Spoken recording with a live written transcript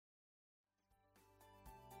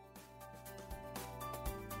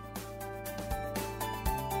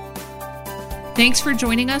Thanks for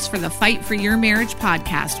joining us for the Fight for Your Marriage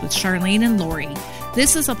podcast with Charlene and Lori.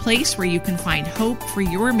 This is a place where you can find hope for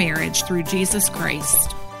your marriage through Jesus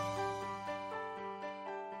Christ.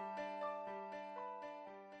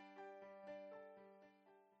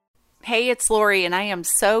 Hey, it's Lori, and I am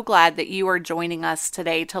so glad that you are joining us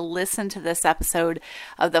today to listen to this episode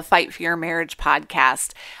of the Fight for Your Marriage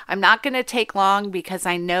podcast. I'm not going to take long because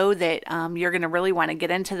I know that you're going to really want to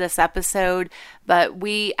get into this episode, but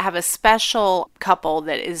we have a special couple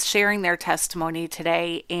that is sharing their testimony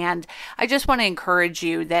today, and I just want to encourage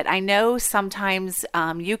you that I know sometimes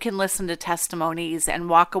you can listen to testimonies and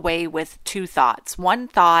walk away with two thoughts. One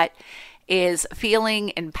thought is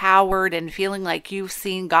feeling empowered and feeling like you've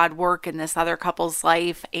seen God work in this other couple's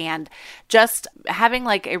life and just having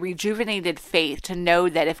like a rejuvenated faith to know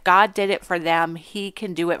that if God did it for them, He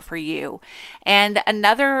can do it for you. And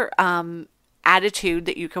another attitude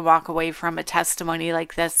that you can walk away from a testimony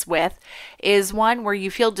like this with is one where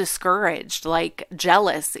you feel discouraged, like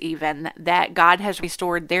jealous even, that God has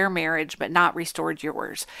restored their marriage but not restored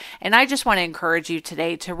yours. And I just want to encourage you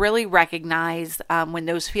today to really recognize when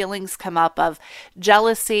those feelings come up of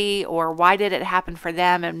jealousy or why did it happen for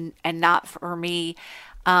them and not for me.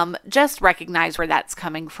 Just recognize where that's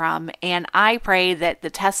coming from. And I pray that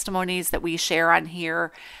the testimonies that we share on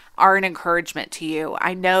here are an encouragement to you.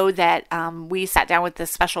 I know that we sat down with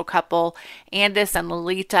this special couple, Andis and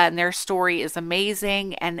Lilita, and their story is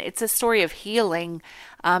amazing. And it's a story of healing,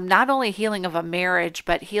 not only healing of a marriage,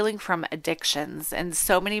 but healing from addictions. And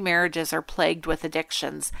so many marriages are plagued with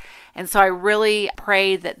addictions. And so I really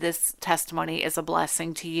pray that this testimony is a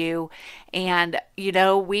blessing to you. And, you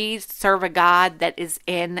know, we serve a God that is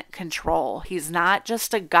in control. He's not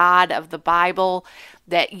just a God of the Bible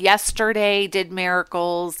that yesterday did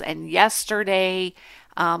miracles and yesterday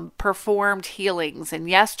performed healings and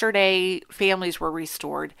yesterday families were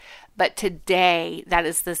restored. But today, that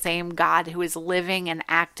is the same God who is living and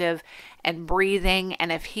active and breathing.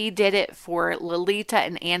 And if He did it for Lilita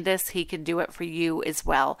and Andis, He can do it for you as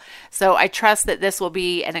well. So I trust that this will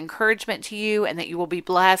be an encouragement to you and that you will be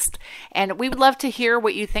blessed. And we would love to hear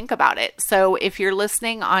what you think about it. So if you're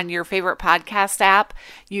listening on your favorite podcast app,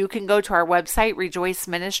 you can go to our website,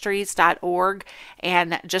 rejoiceministries.org,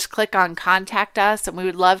 and just click on Contact Us. And we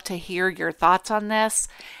would love to hear your thoughts on this.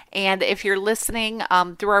 And if you're listening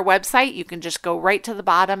through our website, you can just go right to the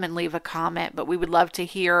bottom and leave a comment. But we would love to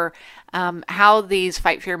hear how these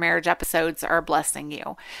Fight for Your Marriage episodes are blessing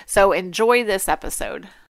you. So enjoy this episode.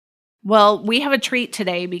 Well, we have a treat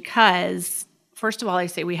today because, first of all, I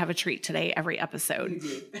say we have a treat today every episode.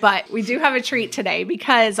 But we do have a treat today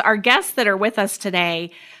because our guests that are with us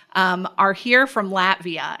today are here from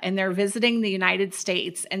Latvia and they're visiting the United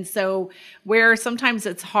States. And so where sometimes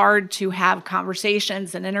it's hard to have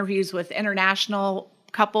conversations and interviews with international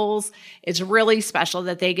couples, it's really special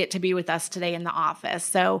that they get to be with us today in the office.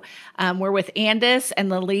 So we're with Andis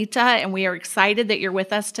and Lilita, and we are excited that you're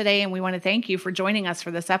with us today. And we want to thank you for joining us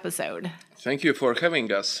for this episode. Thank you for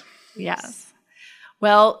having us. Yes.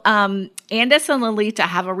 Well, Andis and Lilita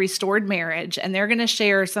have a restored marriage, and they're going to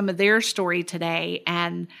share some of their story today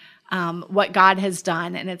and what God has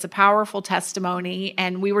done. And it's a powerful testimony.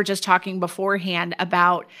 And we were just talking beforehand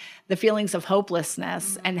about the feelings of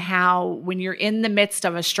hopelessness and how when you're in the midst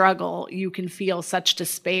of a struggle, you can feel such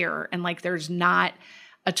despair and like there's not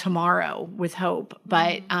a tomorrow with hope.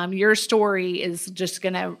 But your story is just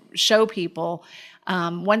going to show people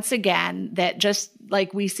once again that just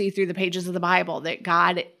like we see through the pages of the Bible, that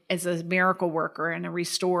God is a miracle worker and a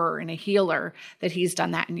restorer and a healer, that He's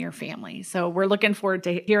done that in your family. So we're looking forward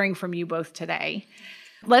to hearing from you both today.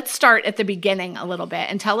 Let's start at the beginning a little bit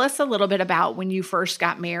and tell us a little bit about when you first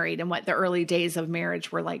got married and what the early days of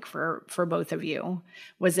marriage were like for both of you.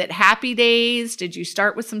 Was it happy days? Did you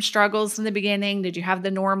start with some struggles in the beginning? Did you have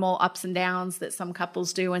the normal ups and downs that some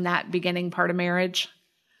couples do in that beginning part of marriage?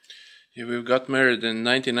 Yeah, we got married in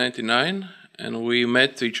 1999, and we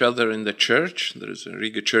met each other in the church. There is a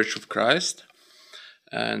Riga Church of Christ,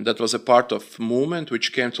 and that was a part of movement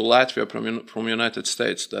which came to Latvia from United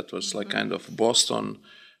States. That was like kind of Boston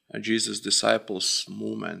Jesus Disciples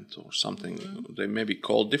movement or something. They may be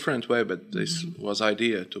called different way, but this was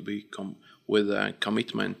idea to become with a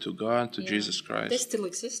commitment to God, to Jesus Christ. They still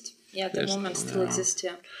exist. Yeah, the movement still exists,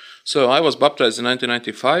 yeah. So I was baptized in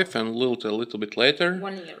 1995 and Lilita a little bit later.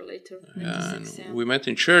 1 year later. And we met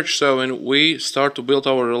in church. So when we start to build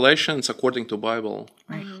our relations according to Bible,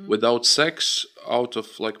 without sex, out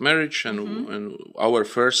of like marriage, and our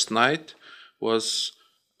first night was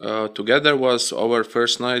together was our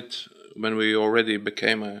first night when we already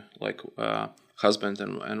became a husband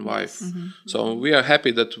and wife. So we are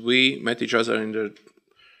happy that we met each other in the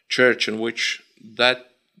church in which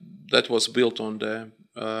that was built on the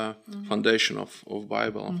foundation of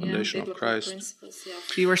Bible, foundation of Biblical Christ. principles, yeah.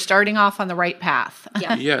 You were starting off on the right path.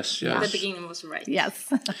 Yeah. Yes, The yes. beginning was right.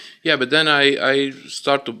 Yes. Yeah, but then I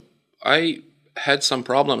had some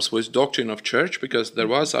problems with doctrine of church because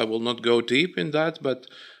I will not go deep in that, but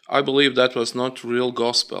I believe that was not real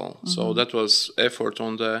gospel. So that was effort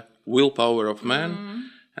on the willpower of man,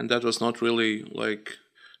 and that was not really like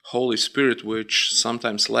Holy Spirit, which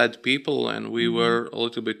sometimes led people, and we were a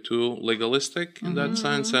little bit too legalistic in that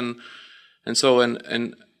sense, and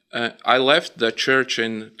I left the church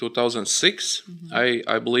in 2006.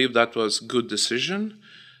 I believe that was good decision,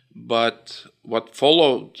 but what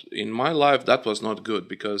followed in my life, that was not good,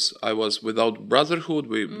 because I was without brotherhood,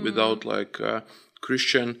 without like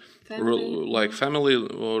Christian family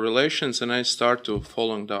relations, and I start to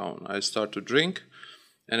falling down. I start to drink,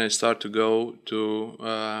 and I start to go to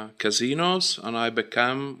casinos, and I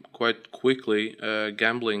become quite quickly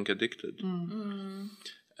gambling addicted.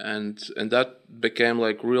 And that became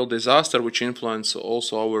like real disaster, which influenced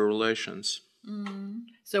also our relations.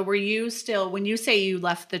 So were you still, when you say you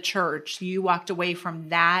left the church, you walked away from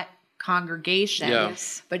that congregation? Yeah.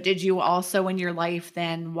 Yes. But did you also in your life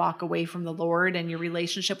then walk away from the Lord and your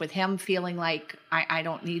relationship with him, feeling like I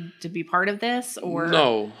don't need to be part of this? Or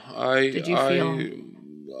No, did you feel?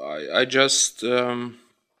 I just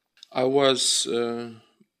I was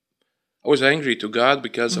angry to God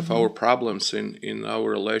because of our problems in our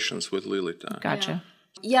relations with Lilita. Gotcha.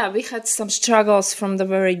 Yeah, we had some struggles from the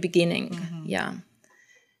very beginning. Yeah.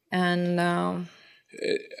 And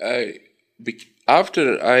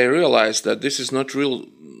After I realized that this is not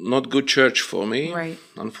good church for me, Right.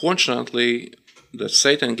 unfortunately, that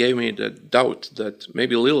Satan gave me the doubt that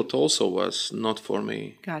maybe Lilith also was not for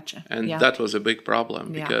me. Gotcha. And Yeah. that was a big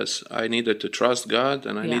problem, Yeah. because I needed to trust God,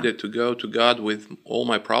 and I needed to go to God with all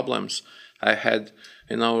my problems I had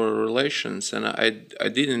in our relations, and I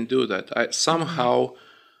didn't do that.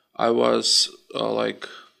 I was like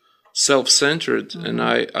self-centered, and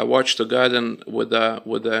I watched to God and with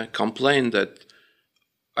a complaint that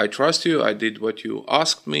I trust you, I did what you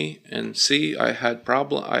asked me, and see, I have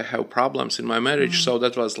problems in my marriage. So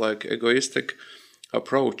that was like egoistic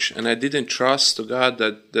approach, and I didn't trust to God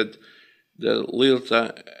that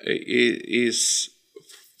Lilita is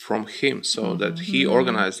from him, so that he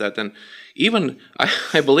organized that, and even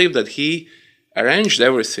I believe that he arranged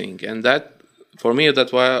everything, and that for me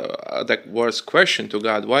that was question to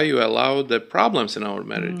God: why you allow the problems in our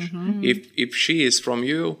marriage? If she is from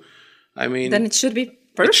you, I mean, then it should be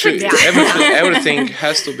perfect. everything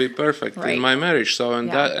has to be perfect Right. in my marriage. So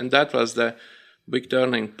that was the big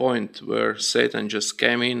turning point where Satan just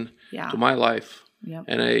came in to my life. Yep.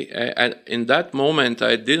 And I in that moment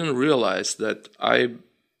I didn't realize that I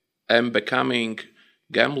am becoming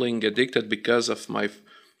gambling addicted because of my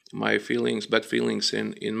bad feelings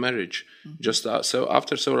in marriage. Just so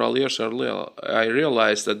after several years earlier, I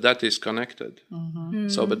realized that is connected.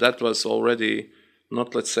 So, but that was already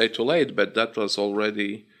not, let's say, too late, but that was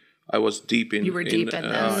already, I was deep in. You were deep in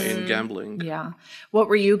this. In gambling. Yeah. What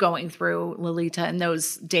were you going through, Lilita, in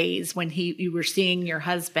those days when you were seeing your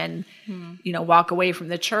husband, walk away from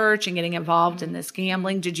the church and getting involved in this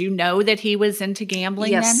gambling? Did you know that he was into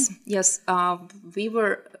gambling then? Yes. We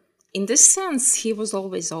were, in this sense, he was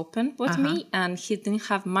always open with me, and he didn't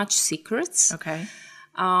have much secrets. Okay.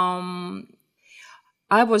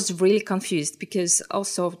 I was really confused because,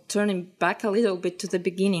 also turning back a little bit to the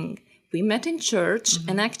beginning, we met in church,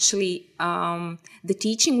 and actually the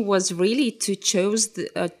teaching was really to choose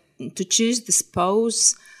the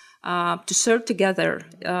spouse to serve together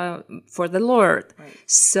for the Lord. Right.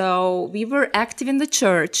 So we were active in the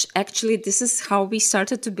church. Actually, this is how we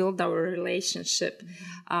started to build our relationship.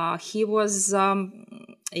 He was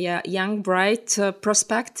young, bright,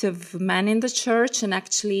 prospective man in the church, and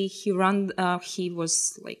actually he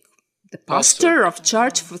was like the pastor of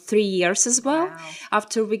church for 3 years as well. Wow.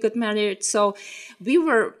 After we got married. So we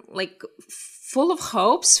were like full of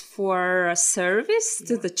hopes for service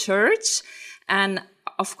to the church, and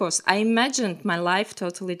of course, I imagined my life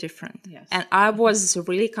totally different. Yes. And I was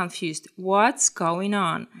really confused. What's going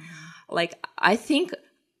on? Like, I think,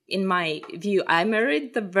 in my view, I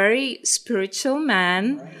married the very spiritual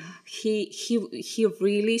man. Right. He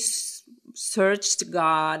really searched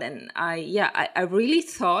God. And I really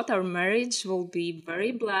thought our marriage will be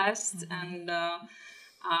very blessed. And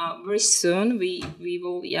very soon we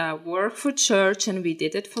will work for church. And we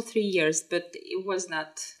did it for 3 years. But it was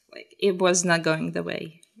not going the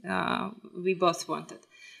way we both wanted.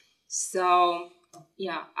 So,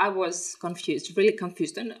 I was confused, really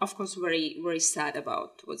confused, and of course very, very sad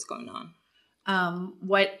about what's going on.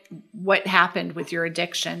 what happened with your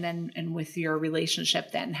addiction and with your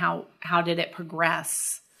relationship then? How did it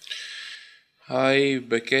progress? I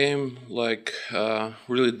became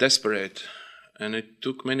really desperate, and it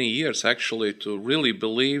took many years actually to really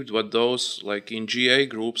believe what those like in GA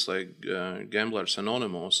groups like Gamblers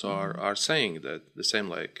Anonymous are saying, that the same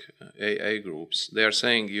like AA groups. They are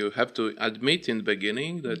saying you have to admit in the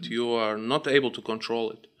beginning that you are not able to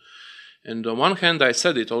control it. And on one hand, I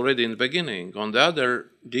said it already in the beginning. On the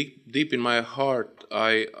other, deep in my heart,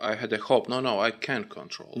 I had a hope. No, I can't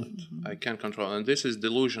control it. I can't control it. And this is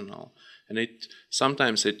delusional. And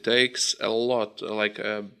sometimes it takes a lot,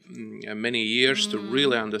 many years to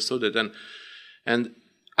really understand it. And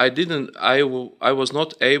I was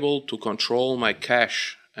not able to control my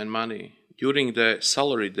cash and money. During the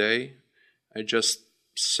salary day, I just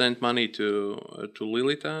sent money to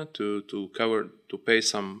Lilita to pay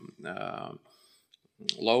some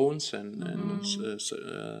loans and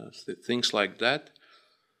things like that.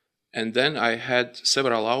 And then I had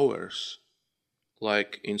several hours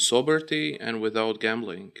like in sobriety and without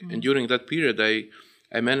gambling. And during that period,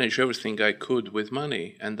 I managed everything I could with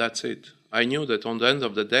money, and that's it. I knew that on the end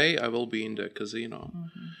of the day, I will be in the casino.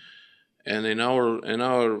 And in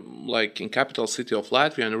our like in capital city of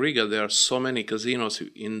Latvia and Riga, there are so many casinos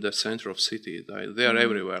in the center of city. They are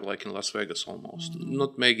everywhere, like in Las Vegas almost.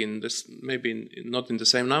 Not maybe not in the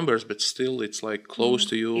same numbers, but still it's like close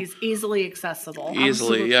to you. Easily accessible. Easily,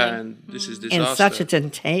 Absolutely. yeah. And this is disaster. And such a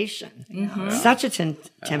temptation. Such a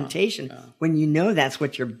temptation when you know that's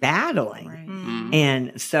what you're battling. Right.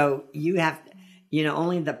 And so you have,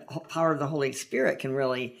 only the power of the Holy Spirit can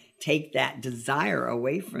really take that desire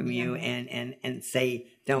away from you and say,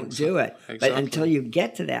 don't do it. Exactly. But until you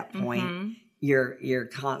get to that point, you're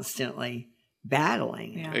constantly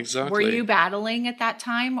battling. Yeah. Exactly. Were you battling at that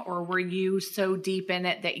time, or were you so deep in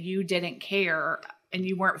it that you didn't care and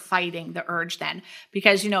you weren't fighting the urge then?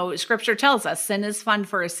 Because, Scripture tells us sin is fun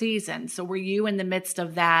for a season. So were you in the midst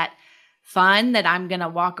of that fun that I'm going to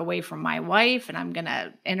walk away from my wife and I'm going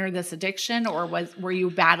to enter this addiction, or were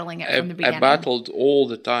you battling it from the beginning? I battled all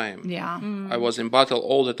the time. Yeah. I was in battle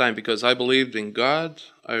all the time because I believed in God.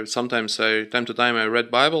 Time to time I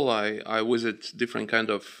read Bible. I visit different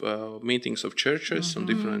kind of meetings of churches, some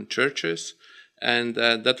different churches, and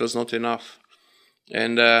that was not enough.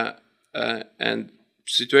 And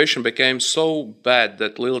situation became so bad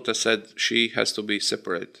that Lilita said she has to be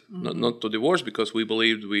separate, not to divorce, because we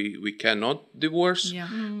believed we cannot divorce. Yeah.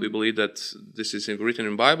 We believe that this is written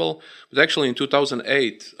in Bible. But actually in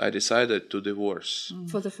 2008, I decided to divorce.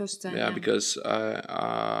 For the first time. Yeah, because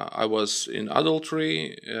I was in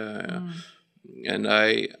adultery, and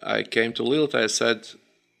I came to Lilita. I said,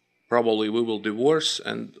 probably we will divorce,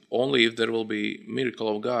 and only if there will be miracle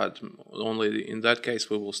of God, only in that case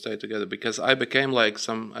we will stay together. Because I became like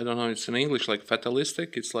I don't know, it's in English, like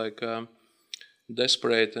fatalistic. It's like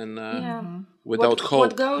desperate and without hope.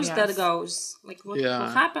 What goes, that goes. Like what will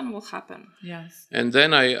happen, will happen. Yes. And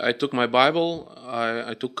then I took my Bible,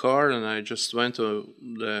 I took car, and I just went to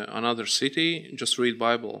another city, just read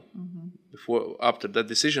Bible. After that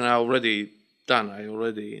decision, I already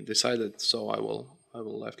decided, so I will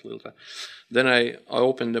left Lilita. Then I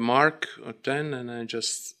opened the Mark 10, and I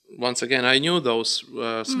just, once again, I knew those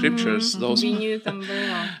scriptures. We knew them very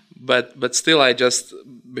well. But still,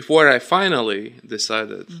 before I finally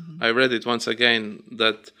decided, I read it once again,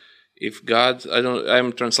 that if God,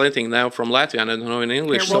 I'm translating now from Latvian, I don't know in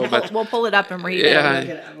English. Here, we'll pull it up and read it.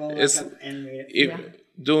 We'll look up and read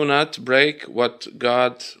it. Do not break what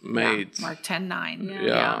God made. Yeah. Mark 10:9.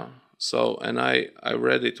 Yeah. So, and I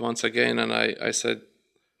read it once again, and I said,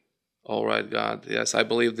 all right, God, yes, I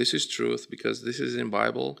believe this is truth, because this is in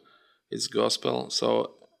Bible, it's gospel.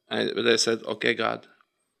 So I said, okay, God,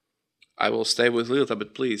 I will stay with Lilita,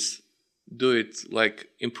 but please do it, like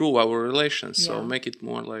improve our relations. So make it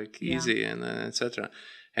more like easy and etc.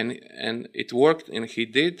 And it worked, and he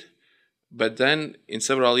did. But then in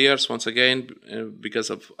several years, once again, because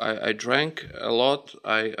of I drank a lot,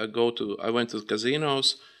 I went to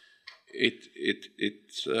casinos.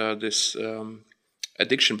 This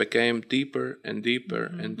addiction became deeper and deeper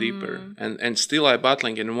and deeper, and still I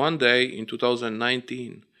battling. And one day in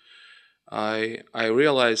 2019, I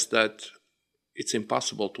realized that it's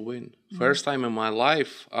impossible to win. First time in my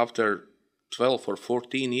life, after 12 or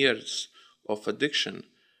 14 years of addiction,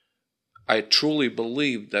 I truly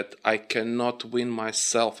believe that I cannot win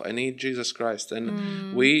myself. I need Jesus Christ.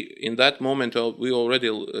 And we, in that moment, we already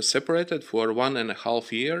separated for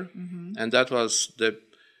 1.5 years. And that was the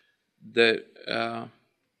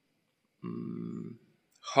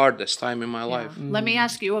hardest time in my life. Let me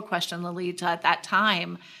ask you a question, Lilita. At that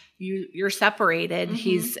time, you're separated.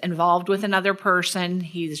 He's involved with another person.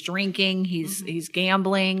 He's drinking. He's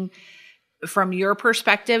gambling. From your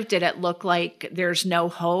perspective, did it look like there's no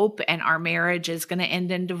hope and our marriage is going to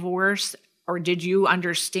end in divorce? Or did you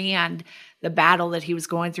understand the battle that he was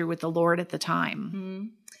going through with the Lord at the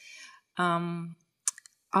time?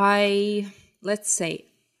 I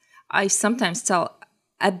sometimes tell,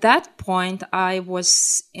 at that point, I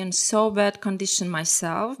was in so bad condition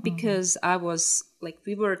myself because I was like,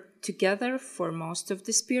 we were together for most of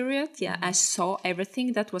this period. Yeah, I saw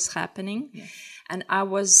everything that was happening. Yeah. And I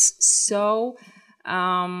was so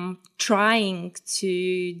trying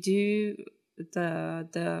to do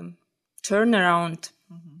the turnaround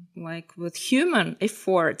like with human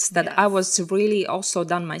efforts that I was really also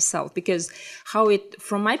done myself, because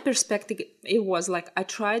from my perspective, it was like I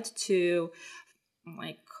tried to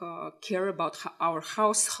like care about our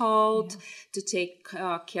household, to take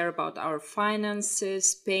care about our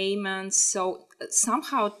finances, payments, so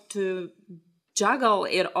somehow to juggle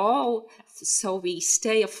it all so we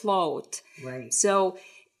stay afloat. Right. So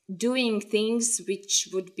doing things which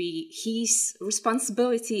would be his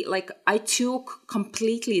responsibility, like I took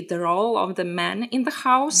completely the role of the man in the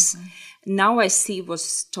house. Now I see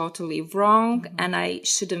was totally wrong and I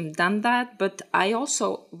shouldn't have done that. But I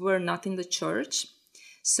also were not in the church.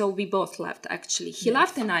 So we both left, actually. He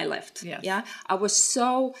left and I left. Yes. Yeah. I was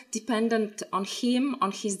so dependent on him,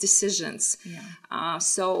 on his decisions. Yeah.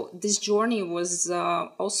 So this journey was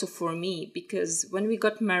also for me, because when we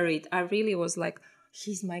got married, I really was like,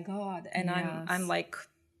 he's my God. And I'm like,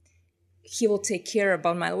 he will take care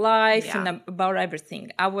about my life and about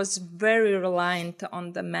everything. I was very reliant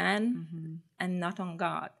on the man and not on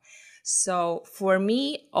God. So for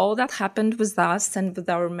me, all that happened with us and with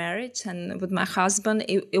our marriage and with my husband,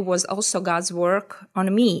 it was also God's work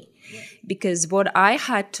on me. Yeah. Because what I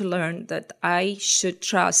had to learn, that I should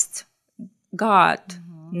trust God,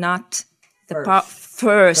 not the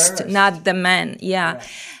first, not the man. Yeah. Right.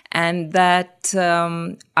 And that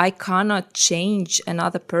I cannot change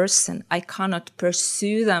another person. I cannot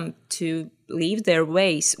pursue them to leave their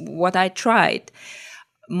ways. What I tried,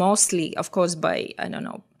 mostly, of course, by, I don't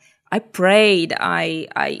know, I prayed,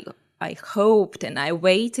 I hoped, and I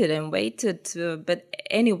waited. But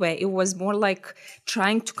anyway, it was more like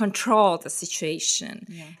trying to control the situation.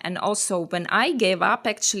 Yeah. And also, when I gave up,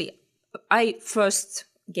 actually, I first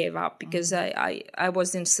gave up because I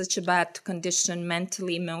was in such a bad condition,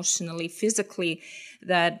 mentally, emotionally, physically,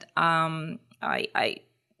 that all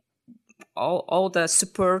the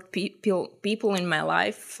support people in my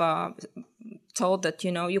life told that,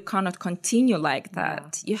 you cannot continue like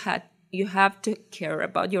that. Yeah. You have to care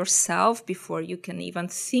about yourself before you can even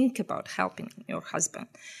think about helping your husband.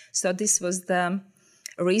 So this was the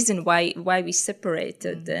reason why we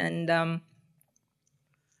separated. And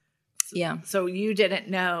so you didn't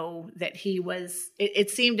know that he was, it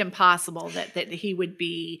seemed impossible that he would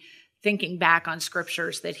be thinking back on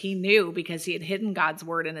scriptures that he knew, because he had hidden God's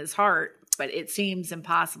word in his heart. But it seems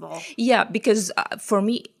impossible. Yeah, because for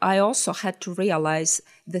me, I also had to realize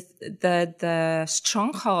that the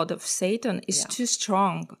stronghold of Satan is too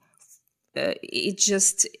strong. It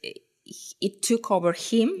took over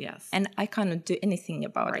him, and I cannot do anything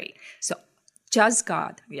about it. So just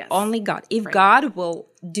God, only God. If God will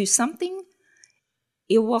do something,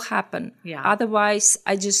 it will happen. Yeah. Otherwise,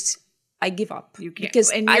 I give up. You can't,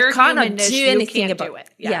 because I cannot do anything about it.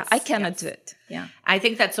 Yes, yeah, I cannot do it. Yeah, I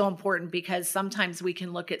think that's so important, because sometimes we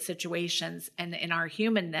can look at situations and in our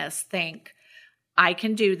humanness think, I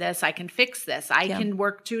can do this, I can fix this, I can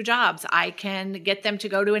work 2 jobs, I can get them to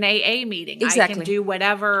go to an AA meeting, I can do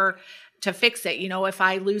whatever to fix it. If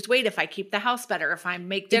I lose weight, if I keep the house better, if I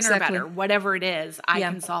make dinner better, whatever it is, I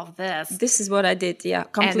can solve this. This is what I did,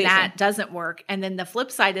 completely. And that doesn't work. And then the flip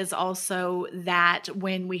side is also that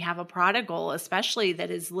when we have a prodigal, especially that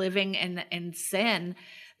is living in sin,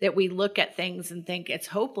 that we look at things and think it's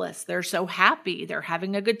hopeless. They're so happy. They're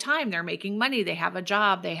having a good time. They're making money. They have a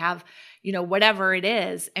job. They have, whatever it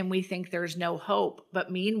is. And we think there's no hope.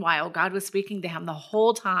 But meanwhile, God was speaking to him the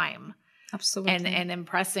whole time. Absolutely. And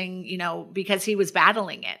impressing, because he was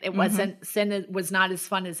battling it. It wasn't, sin was not as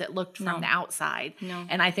fun as it looked from the outside. No.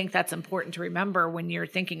 And I think that's important to remember when you're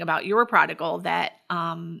thinking about your prodigal, that,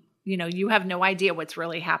 you have no idea what's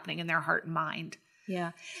really happening in their heart and mind.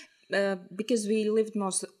 Yeah. Because we lived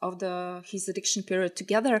most of his addiction period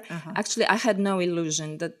together, actually, I had no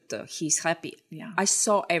illusion that he's happy. Yeah, I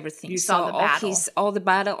saw everything. You saw the battle, all the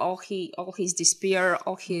battle, all his despair,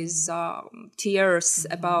 all his tears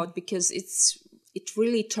about, because it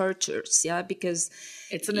really tortures, because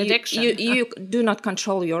It's an addiction. You do not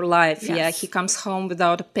control your life. Yes. He comes home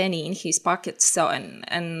without a penny in his pocket, so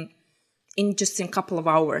and in just a couple of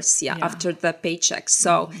hours, after the paycheck.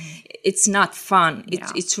 So it's not fun.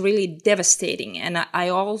 It's really devastating. And I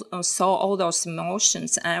also saw all those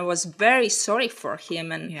emotions, and I was very sorry for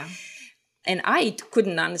him. And I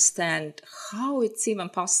couldn't understand how it's even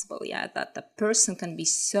possible, that the person can be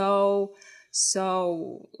so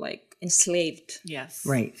like enslaved. Yes.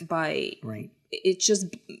 Right. By Right.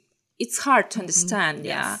 it's hard to understand.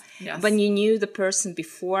 Yes. When you knew the person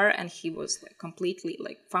before and he was like completely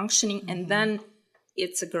like functioning, and then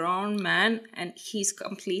it's a grown man and he's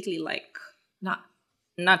completely like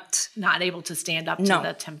not able to stand up to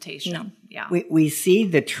the temptation. No. Yeah. We see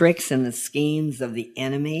the tricks and the schemes of the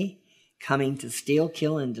enemy coming to steal,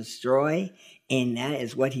 kill, and destroy, and that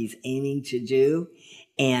is what he's aiming to do.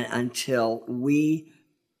 And until we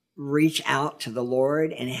reach out to the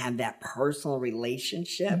Lord and have that personal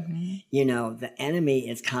relationship, the enemy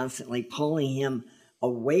is constantly pulling him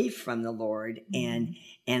away from the Lord. And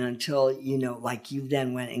until, like you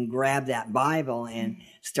then went and grabbed that Bible and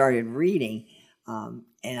started reading, and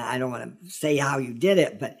I don't want to say how you did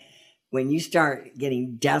it, but when you start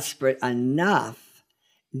getting desperate enough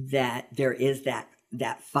that there is that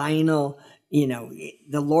final,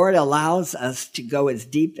 the Lord allows us to go as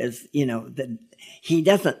deep as, he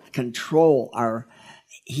doesn't control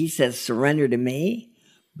he says, surrender to me.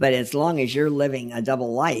 But as long as you're living a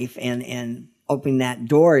double life and opening that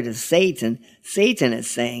door to Satan is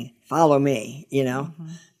saying, follow me,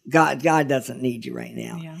 God doesn't need you right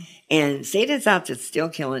now. Yeah. And Satan's out to steal,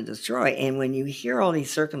 kill, and destroy. And when you hear all these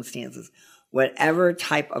circumstances, whatever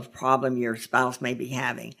type of problem your spouse may be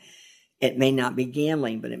having, it may not be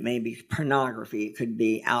gambling, but it may be pornography. It could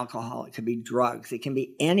be alcohol. It could be drugs. It can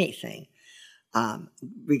be anything.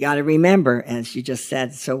 We got to remember, as you just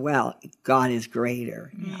said so well, God is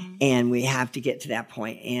greater. And we have to get to that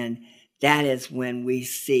point. And that is when we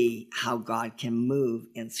see how God can move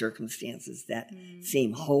in circumstances that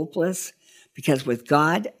seem hopeless. Because with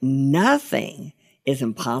God, nothing is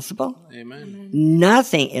impossible. Amen.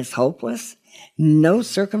 Nothing is hopeless. No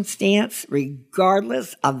circumstance,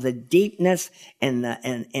 regardless of the deepness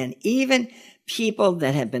and even people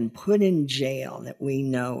that have been put in jail that we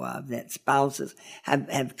know of, that spouses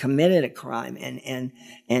have committed a crime and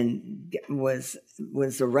was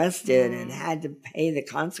arrested and had to pay the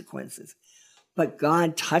consequences. But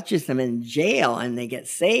God touches them in jail and they get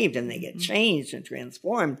saved and they get changed and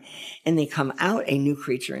transformed and they come out a new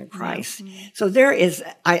creature in Christ. So there is,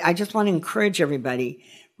 I just want to encourage everybody,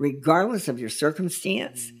 regardless of your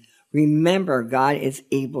circumstance, remember God is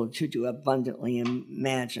able to do abundantly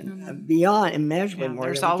beyond immeasurably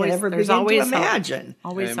more than we can ever begin to imagine.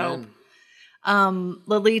 Always Amen. hope.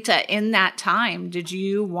 Lilita, in that time, did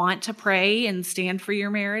you want to pray and stand for your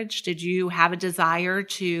marriage? Did you have a desire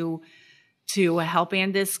to help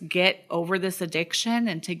Andis get over this addiction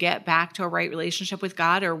and to get back to a right relationship with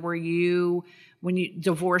God? Or were you, when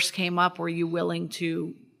divorce came up, were you willing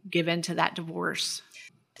to give in to that divorce?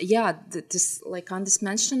 Yeah, this, like Andis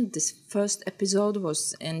mentioned, this first episode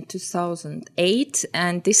was in 2008,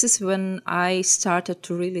 and this is when I started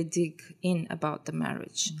to really dig in about the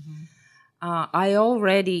marriage. I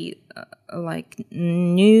already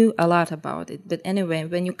knew a lot about it, but anyway,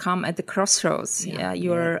 when you come at the crossroads,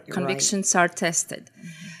 your convictions are tested.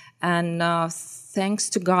 And thanks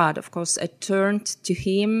to God, of course, I turned to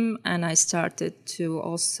Him, and I started to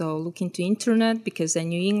also look into internet because I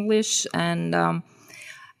knew English. And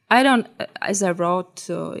I don't, as I wrote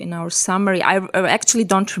in our summary, I actually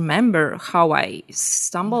don't remember how I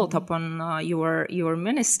stumbled upon your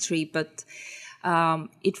ministry, but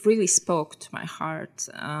it really spoke to my heart,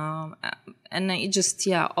 and it just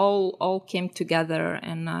all came together,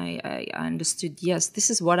 and I understood, yes, this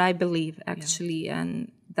is what I believe actually,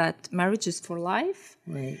 and that marriage is for life,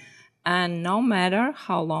 Right. and no matter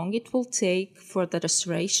how long it will take for the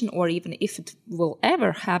restoration, or even if it will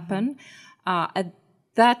ever happen, at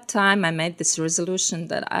that time I made this resolution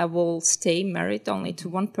that I will stay married only to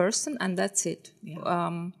one person, and that's it.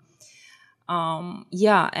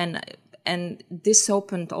 And this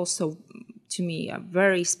opened also to me a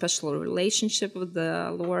very special relationship with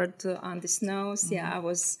the Lord Andis knows. I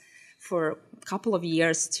was, for a couple of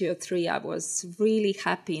years, 2 or 3, I was really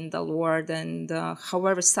happy in the Lord. And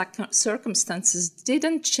however, circumstances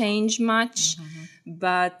didn't change much,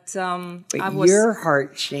 but your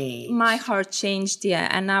heart changed. My heart changed,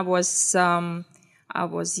 and I was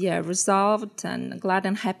resolved and glad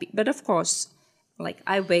and happy. But of course,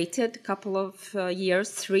 I waited a couple of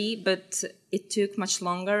years, 3, but it took much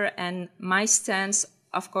longer. And my stance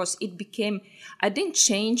of course, I didn't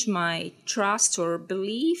change my trust or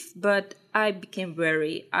belief, but I became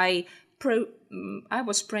I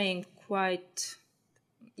was praying quite,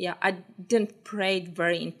 I didn't pray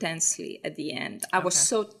very intensely at the end. I was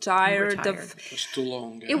so tired of... It was too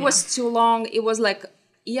long. It was too long. It was like,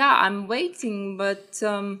 I'm waiting, but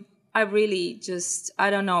I really I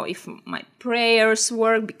don't know if my prayers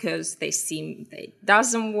work, because they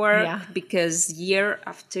doesn't work, because year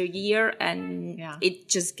after year, and it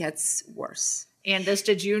just gets worse. Andis,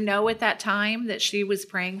 did you know at that time that she was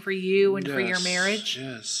praying for you and for your marriage?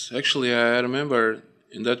 Yes. Actually, I remember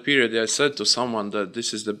in that period I said to someone that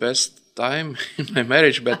this is the best time in my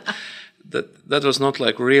marriage, but that was not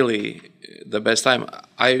like really the best time.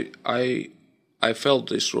 I felt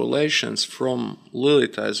these relations from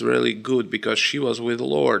Lilita as really good because she was with the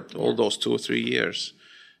Lord all those 2 or 3 years.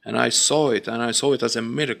 And I saw it as a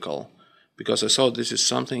miracle, because I saw this is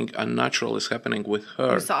something unnatural is happening with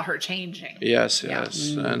her. You saw her changing. Yes.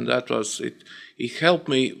 And that was it. It helped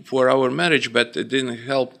me for our marriage, but it didn't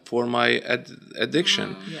help for my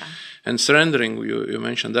addiction. And surrendering, you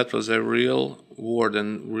mentioned, that was a real word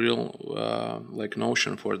and real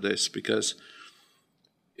notion for this, because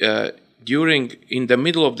in the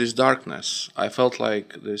middle of this darkness, I felt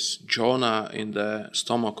like this Jonah in the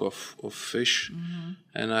stomach of fish,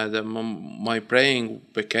 and my praying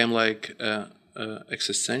became like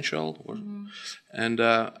existential, and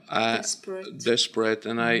desperate.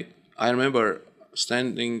 And I remember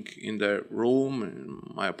standing in the room in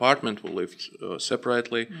my apartment. We lived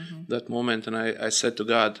separately that moment, and I said to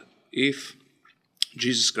God, if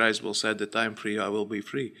Jesus Christ will set that I'm free, I will be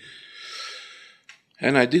free.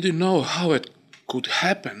 And I didn't know how it could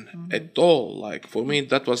happen at all. Like, for me,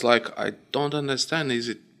 that was like, I don't understand. Is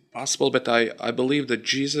it possible? But I believe that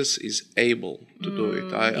Jesus is able to do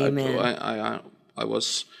it. I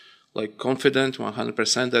was like confident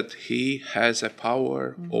 100% that he has a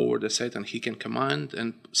power over the Satan. He can command,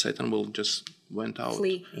 and Satan will just went out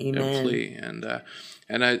flee. And flee.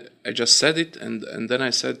 And I just said it, and then I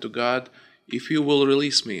said to God, if you will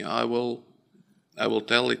release me, I will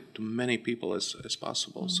tell it to many people as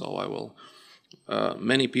possible. So I will.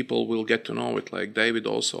 Many people will get to know it. Like David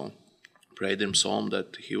also prayed in Psalm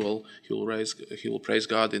that he will praise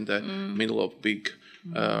God in the middle of big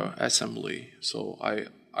assembly. So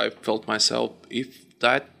I felt myself, if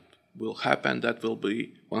that will happen, that will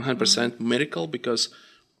be 100% miracle, because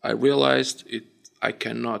I realized I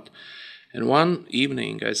cannot. And one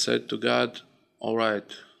evening I said to God, all right,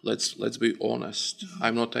 let's be honest.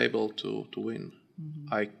 I'm not able to win.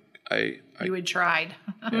 You had tried.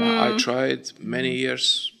 I tried many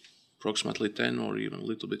years, approximately 10 or even a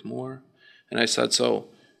little bit more. And I said, so,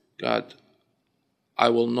 God, I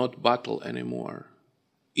will not battle anymore.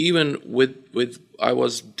 Even with I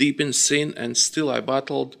was deep in sin, and still I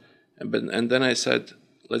battled. And then I said,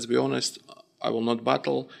 let's be honest, I will not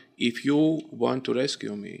battle. If you want to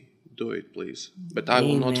rescue me, do it, please. But I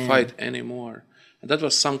will not fight anymore. And that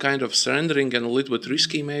was some kind of surrendering, and a little bit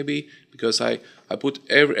risky maybe, because I put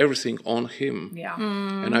everything on him. Yeah.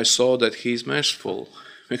 And I saw that he's merciful,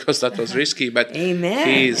 because that was risky, but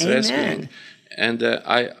he is rescuing. And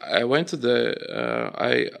I went to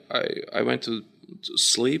I went to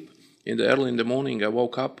sleep early in the morning. I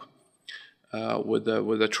woke up with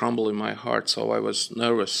a tremble in my heart, so I was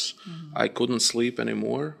nervous. I couldn't sleep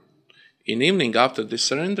anymore. In the evening, after the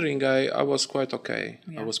surrendering, I was quite okay.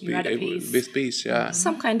 I was with peace,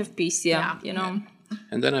 some kind of peace, you know.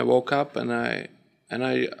 And then I woke up, and I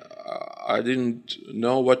didn't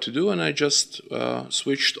know what to do, and I just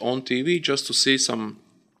switched on TV just to see some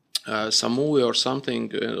movie or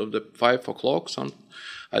something of the 5 o'clock.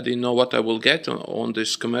 I didn't know what I will get on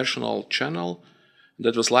this commercial channel.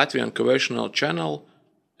 That was Latvian commercial channel,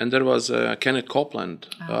 and there was Kenneth Copeland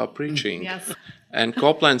preaching. Yes. And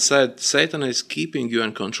Copeland said, Satan is keeping you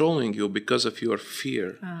and controlling you because of your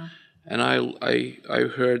fear. And I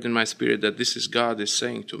heard in my spirit that this is God is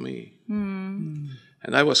saying to me.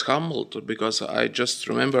 And I was humbled, because I just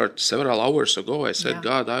remembered several hours ago I said,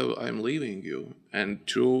 God, I'm leaving you. And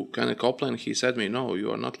through Kenneth Copeland, he said me, no,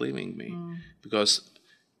 you are not leaving me, because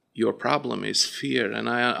your problem is fear. And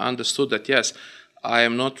I understood that, yes, I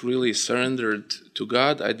am not really surrendered to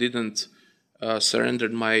God. I didn't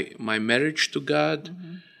surrendered my marriage to God,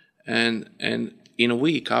 and in a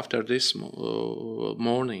week after this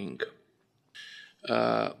morning,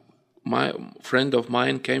 my friend of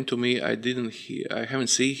mine came to me. I haven't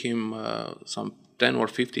seen him some 10 or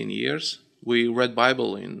 15 years. We read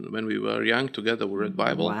Bible when we were young together. We read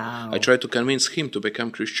Bible. Wow. I tried to convince him to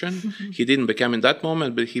become Christian. He didn't become in that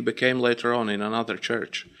moment, but he became later on in another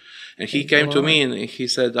church. And he came to me and he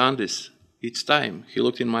said, Andis, it's time. He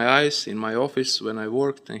looked in my eyes in my office when I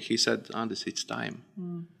worked, and he said, Andis, it's time.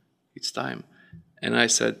 It's time. And I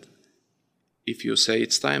said, if you say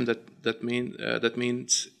it's time, that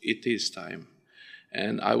means it is time.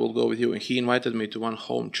 And I will go with you. And he invited me to one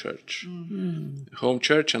home church. Home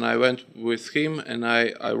church, and I went with him, and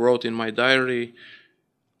I wrote in my diary,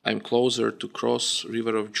 I'm closer to cross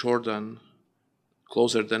river of Jordan,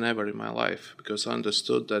 closer than ever in my life, because I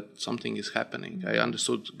understood that something is happening. I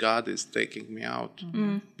understood God is taking me out,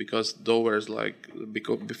 because those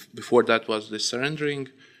before that was the surrendering,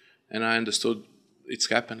 and I understood it's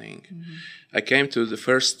happening. I came to the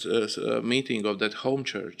first meeting of that home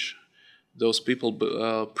church. Those people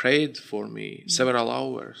prayed for me several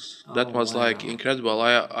hours. That was like incredible.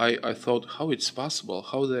 I thought, how it's possible?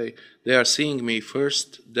 How they are seeing me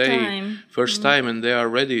first time, and they are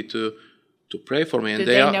ready to pray for me. And Did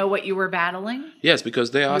they know what you were battling? Yes,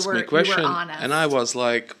 because they asked me questions, and I was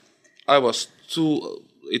like, there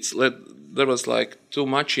was like too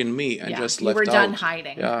much in me. I just left out. You were done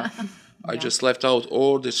hiding. Yeah. I just left out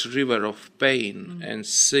all this river of pain and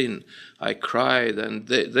sin. I cried, and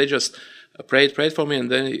they just prayed for me, and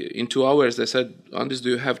then in 2 hours they said, Andis, do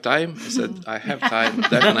you have time? I said, I have time,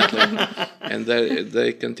 definitely. And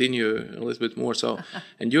they continue a little bit more. So,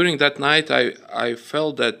 and during that night, I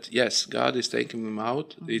felt that, yes, God is taking me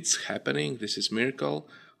out. It's happening. This is miracle,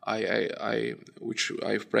 which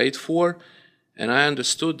I've prayed for. And I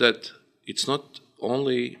understood that it's not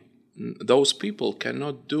only those people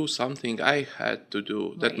cannot do something I had to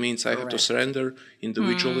do. That means I have to surrender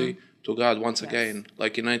individually to God once again,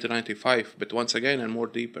 like in 1995, but once again and more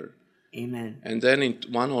deeper. Amen. And then in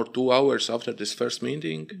 1 or 2 hours after this first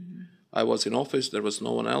meeting, I was in office. There was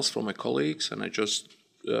no one else from my colleagues, and I just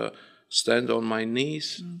stand on my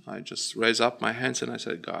knees. I just raise up my hands and I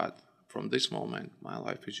said, God, from this moment, my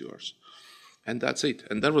life is yours. And that's it.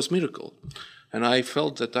 And that was miracle. And I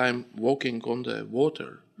felt that I'm walking on the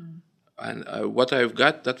water. And what I've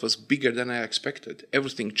got, that was bigger than I expected.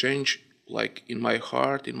 Everything changed. Like in my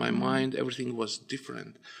heart, in my mind, everything was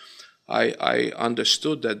different. I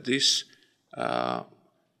understood that this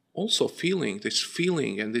this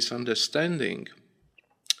feeling and this understanding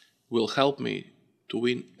will help me to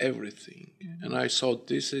win everything. And I thought,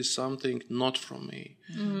 this is something not from me.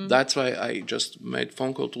 That's why I just made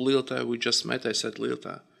phone call to Lilita. We just met. I said,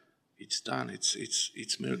 Lilita, it's done.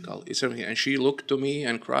 It's miracle. It's everything. And she looked to me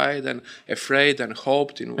and cried and afraid and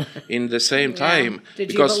hoped in the same time.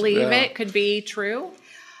 Did you believe it could be true?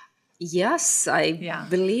 Yes, I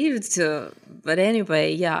believed. But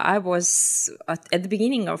anyway, I was at the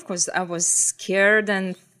beginning. Of course, I was scared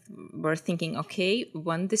and were thinking, okay,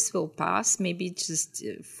 when this will pass, maybe just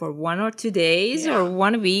for 1 or 2 days or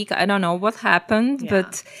 1 week. I don't know what happened,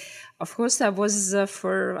 but. Of course, I was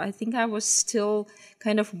I think I was still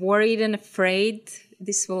kind of worried and afraid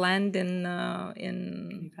this will end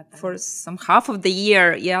for some half of the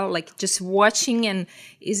year. Yeah, like just watching, and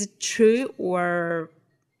is it true or?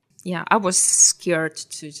 Yeah, I was scared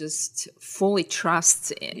to just fully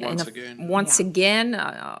trust once again,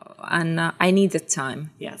 and I needed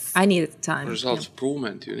time. Yes, I needed time. Results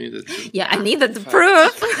provement. You needed. I needed the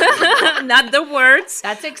proof, not the words.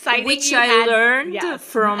 That's exciting. Which I learned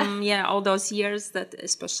from all those years that,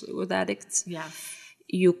 especially with addicts,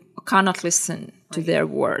 you cannot listen to their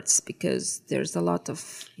words because there's a lot of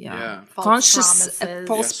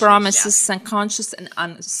false promises and conscious and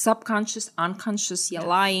subconscious, unconscious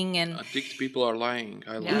lying, and addicted people are lying.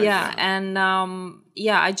 I lie. And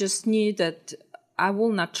I just knew that I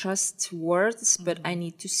will not trust words, but I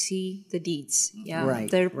need to see the deeds.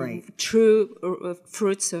 They're true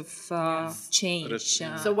fruits of change.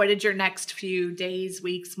 So what did your next few days,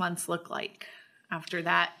 weeks, months look like after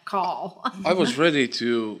that call? I was ready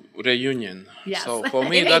to reunion. Yes. So for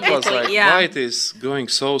me, that was like, why it is going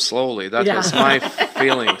so slowly? That was my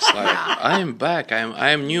feelings. Like, I am back. I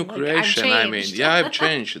am new creation. I've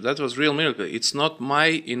changed. That was real miracle. It's not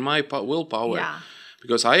in my willpower. Yeah.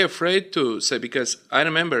 Because I afraid to say, because I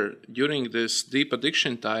remember during this deep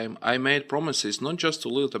addiction time, I made promises, not just to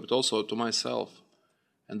Lilita, but also to myself.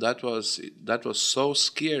 And that was so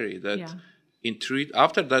scary that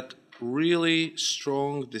after that, really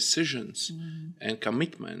strong decisions and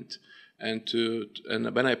commitment, and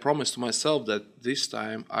when I promised to myself that this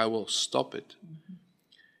time I will stop it,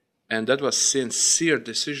 and that was sincere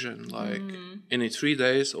decision. Like in 3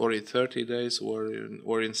 days, or in 30 days,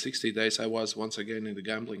 or in 60 days, I was once again in the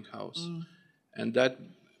gambling house, and that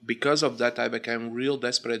because of that I became real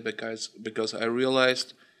desperate because I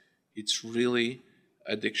realized it's really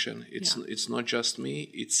addiction. It's not just me,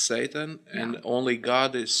 it's Satan, and only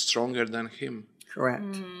God is stronger than him.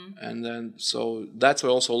 Correct. And then so that's why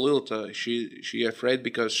also Lilita, she afraid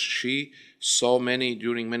because she saw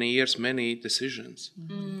during many years many decisions.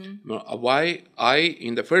 Why I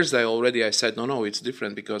in the first day already I said no, it's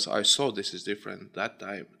different because I saw this is different that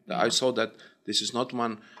time. I saw that this is not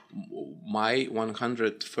my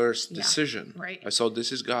 101st decision. right. I saw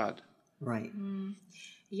this is God. Right.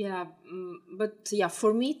 Yeah, but yeah,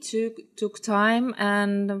 for me took time,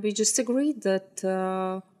 and we just agreed that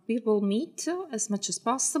we will meet as much as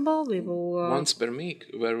possible. We will Once per week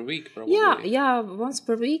probably. yeah, once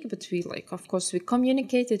per week. But we of course, we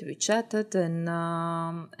communicated, we chatted, and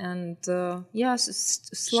yeah,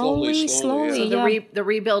 slowly, Slowly, So yeah. the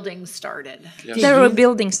rebuilding started. Yes. The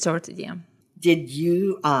rebuilding started. Yeah. Did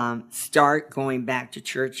you start going back to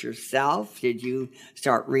church yourself? Did you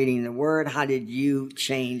start reading the Word? How did you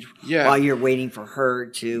change while you're waiting for her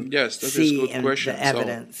to Yes, that is a see good question. the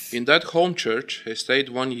evidence? So, in that home church, I stayed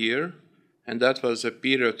 1 year, and that was a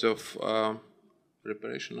period of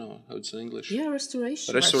preparation. No, how it's in English? Yeah,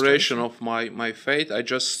 restoration. Restoration of my faith. I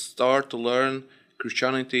just start to learn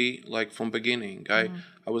Christianity like from beginning.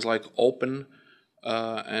 I was like open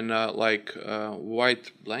and like white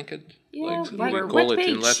blanket. Yeah, like white- we call white it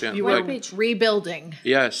in page. Latvian. You Like, were page. Rebuilding.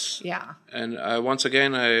 yes. Yeah. And once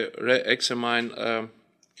again, I examine.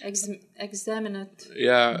 Examine it.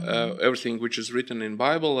 Everything which is written in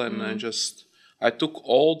Bible, and I took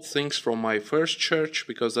all things from my first church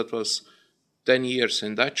because that was 10 years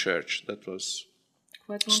in that church. That was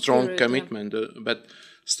Quite long strong period, yeah. commitment, but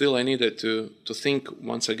still I needed to think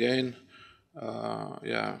once again.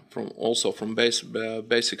 From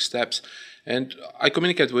basic steps, and I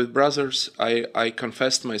communicate with brothers. I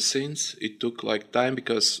confessed my sins. It took like time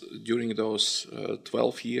because during those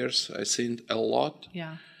 12 years I sinned a lot.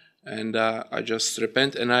 Yeah. And I just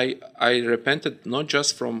repent, and I repented not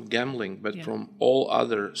just from gambling, but from all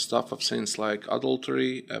other stuff of sins like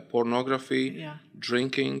adultery, pornography,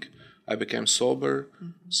 drinking. I became sober,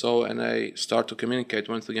 and I start to communicate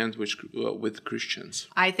once again with Christians.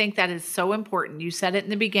 I think that is so important. You said it in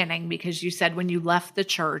the beginning because you said when you left the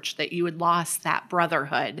church that you had lost that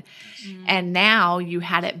brotherhood. And now you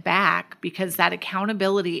had it back because that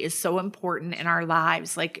accountability is so important in our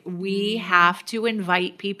lives. Like we have to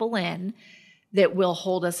invite people in that will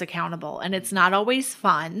hold us accountable. And it's not always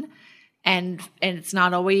fun. And it's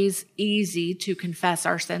not always easy to confess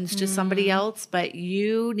our sins to somebody else, but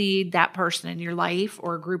you need that person in your life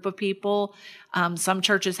or a group of people. Some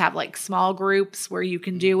churches have like small groups where you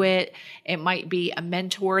can do it. It might be a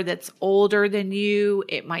mentor that's older than you.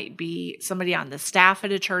 It might be somebody on the staff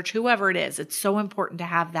at a church, whoever it is. It's so important to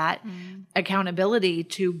have that accountability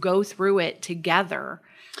to go through it together.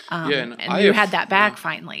 And you had that back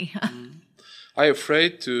finally. I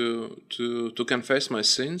afraid to confess my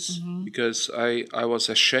sins because I was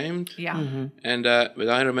ashamed. Yeah. And but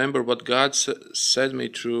I remember what God said me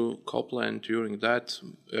through Copland during that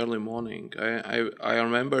early morning. I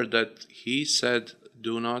remember that He said,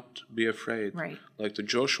 "Do not be afraid." Right. Like to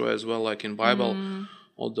Joshua as well, like in Bible.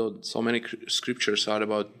 Although so many scriptures are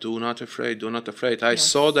about "do not afraid, do not afraid." I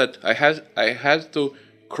saw that I had to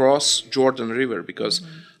cross Jordan River because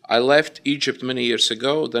I left Egypt many years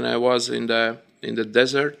ago. Then I was in the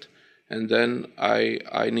desert, and then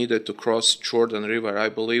I needed to cross Jordan River. I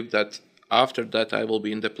believe that after that I will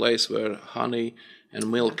be in the place where honey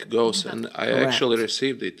and milk goes, and I actually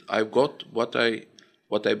received it. I got what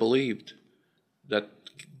I believed. That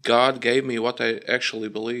God gave me what I actually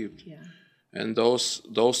believed. Yeah. And those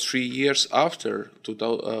 3 years after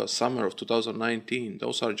summer of 2019,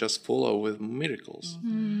 those are just full with miracles.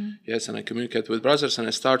 Yes, and I communicate with brothers, and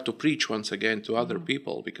I start to preach once again to other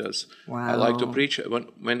people because I like to preach.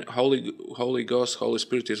 When Holy Ghost, Holy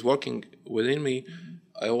Spirit is working within me,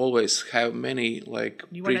 I always have many like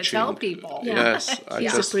You preaching. want to tell people. Yes,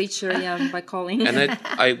 He's a preacher, by calling. and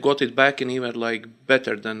I got it back and even like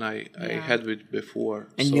better than I had it before.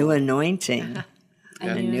 A new anointing.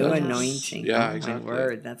 A new that was- anointing. Yeah, Oh, exactly. My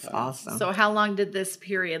word, that's awesome. So how long did this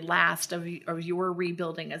period last of your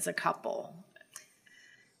rebuilding as a couple?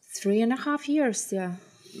 3.5 years, yeah.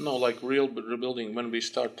 No, like real rebuilding. When we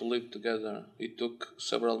start to live together, it took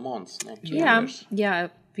several months, not 2 Yeah, years. yeah.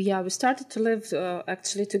 We started to live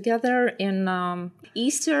actually together in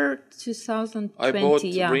Easter 2020. I bought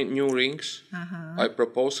yeah. new rings. I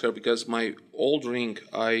proposed her because my old ring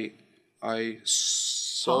I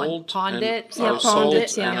sold. Pawned and it? I Yeah, pawned sold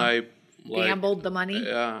it, yeah. and I like, Gambled the money?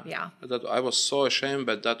 Yeah. Yeah. That I was so ashamed,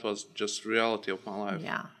 but that was just reality of my life.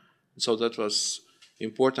 Yeah. So that was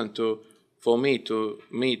important for me to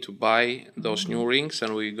buy those new rings,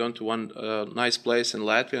 and we gone to one nice place in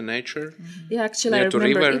Latvia, nature. Yeah, actually, I near to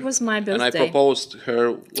remember river, it was my birthday. and I proposed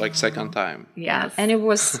her like second time. Yes. And it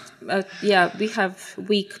was, we have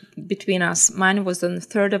week between us. Mine was on the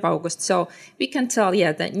 3rd of August. So we can tell,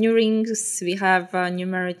 that new rings, we have new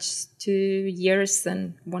marriage 2 years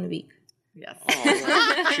and 1 week. Yes.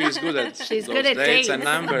 Oh, she's good at She's those good at dates and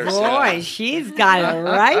dates. numbers. Boy, she's got it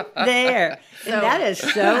right there. And that is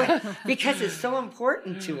so, because it's so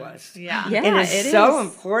important to us. Yeah. Yeah, It is so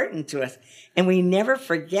important to us. And we never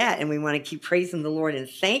forget, and we want to keep praising the Lord and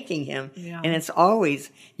thanking Him. Yeah. And it's always,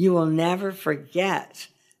 you will never forget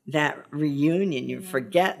that reunion. You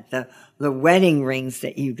forget the wedding rings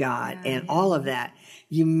that you got and all of that.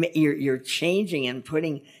 You're changing and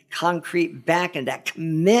putting concrete back and that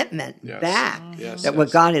commitment back. That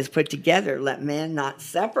what God has put together, let man not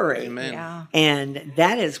separate. Amen. Yeah. And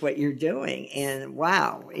that is what you're doing. And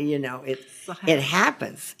wow, it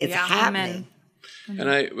happens. It's happening.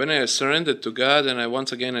 And when I surrendered to God, and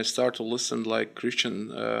I start to listen like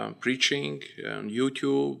Christian preaching on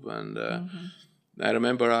YouTube, and I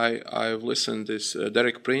remember I've listened this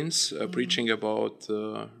Derek Prince preaching about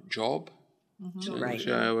Job,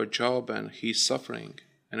 Job, and his suffering.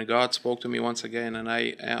 And God spoke to me once again, and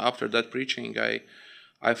after that preaching,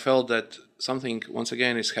 I felt that something once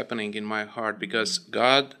again is happening in my heart, because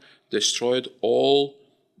God destroyed all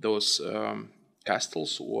those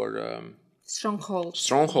castles or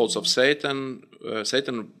strongholds of Satan.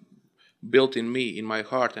 Satan built in me, in my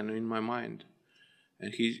heart, and in my mind,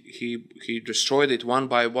 and he destroyed it one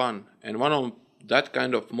by one. And one of that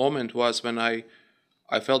kind of moment was when I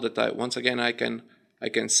felt that once again I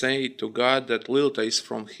can say to God that Lilita is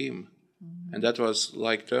from Him, and that was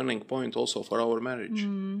like turning point also for our marriage,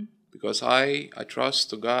 because I trust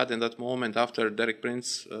to God in that moment after Derek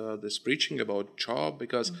Prince this preaching about Job,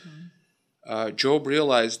 because Job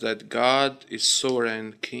realized that God is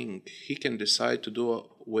sovereign King. He can decide to do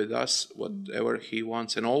with us whatever He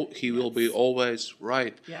wants, and He will be always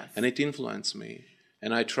right. Yes. And it influenced me,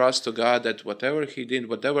 and I trust to God that whatever He did,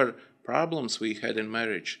 whatever problems we had in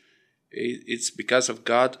marriage, it's because of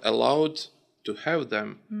God allowed to have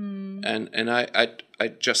them, and I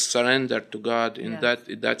just surrendered to God in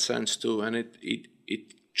that sense too, and it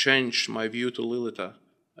changed my view to Lilita,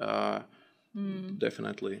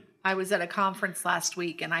 definitely. I was at a conference last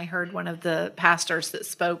week, and I heard one of the pastors that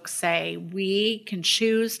spoke say, we can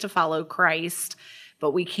choose to follow Christ,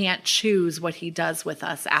 but we can't choose what He does with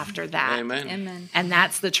us after that. Amen. And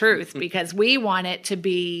that's the truth, because we want it to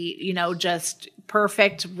be, just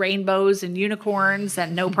perfect rainbows and unicorns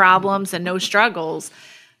and no problems and no struggles.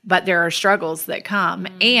 But there are struggles that come.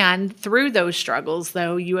 And through those struggles,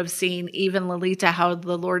 though, you have seen, even Lilita, how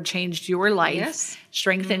the Lord changed your life,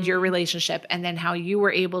 strengthened your relationship, and then how you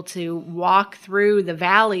were able to walk through the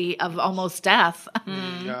valley of almost death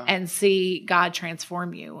and see God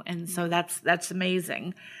transform you. And so that's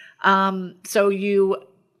amazing. So you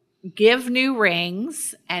give new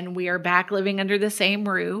rings, and we are back living under the same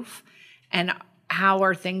roof. And how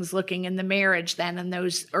are things looking in the marriage then in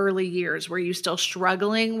those early years? Were you still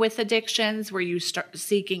struggling with addictions? Were you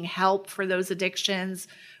seeking help for those addictions?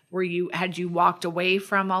 Had you walked away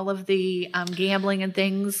from all of the gambling and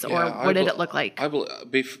things, or what did it look like?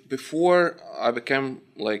 Before I became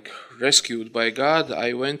rescued by God,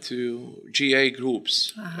 I went to GA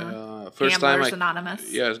groups. First Gamblers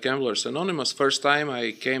Anonymous. Yes, Gamblers Anonymous. First time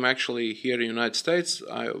I came actually here in the United States,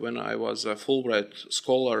 when I was a Fulbright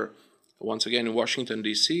scholar, once again in Washington,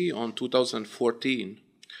 D.C. on 2014.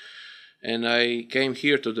 And I came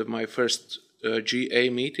here to my first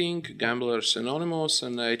GA meeting, Gamblers Anonymous,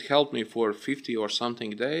 and it helped me for 50 or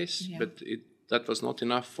something days, but that was not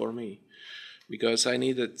enough for me, because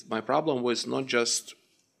my problem was not just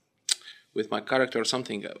with my character or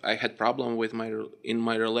something. I had problem with in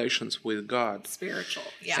my relations with God. Spiritual,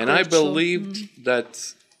 And I believed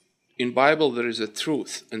that in Bible there is a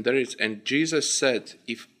truth, and Jesus said,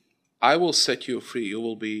 if I will set you free, you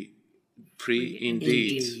will be free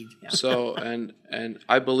indeed. So, and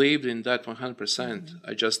I believed in that 100%.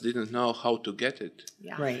 I just didn't know how to get it.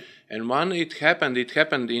 Right. And when it happened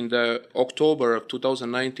in the October of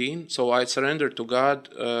 2019. So I surrendered to God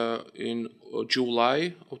in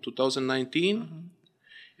July of 2019.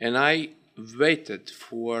 And I waited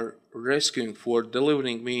for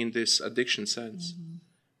delivering me in this addiction sense.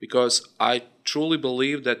 Because I truly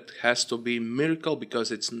believe that has to be miracle,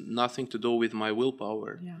 because it's nothing to do with my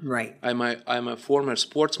willpower. Right. I'm a former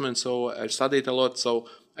sportsman, so I studied a lot. So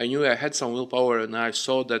I knew I had some willpower, and I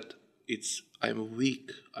saw that I'm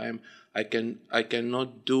weak. I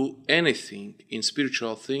cannot do anything in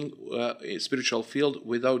spiritual field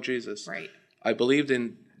without Jesus. Right. I believed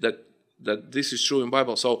in that this is true in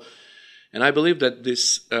Bible. So, and I believe that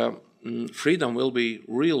this freedom will be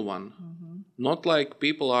real one. Not like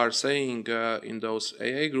people are saying in those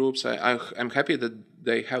AA groups. I'm happy that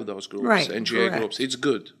they have those groups, Right, NGA correct. groups. It's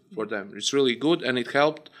good for them. It's really good, and it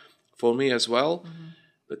helped for me as well.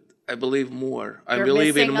 But I believe more. I You're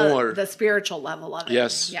believe in missing more. the spiritual level of it.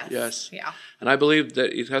 Yes. Yeah. And I believe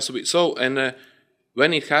that it has to be so. And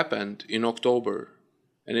when it happened in October,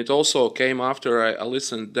 and it also came after I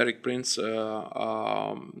listened Derek Prince's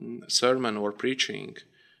sermon or preaching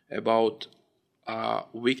about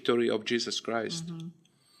victory of Jesus Christ.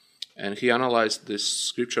 And he analyzed this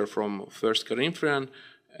scripture from 1 Corinthians,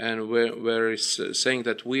 and where it's saying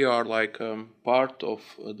that we are like part of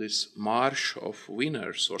this march of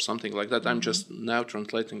winners or something like that. I'm just now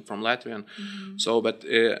translating from Latvian. So, but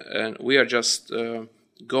and we are just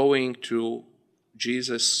going to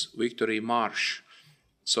Jesus' victory march.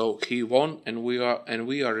 So he won, and we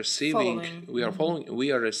are receiving. We are following.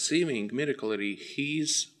 We are receiving miraculously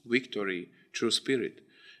his victory through Spirit,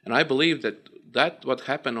 and I believe that what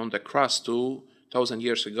happened on the cross 2,000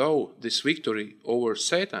 years ago, this victory over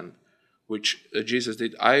Satan, which Jesus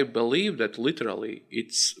did. I believe that literally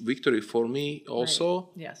it's victory for me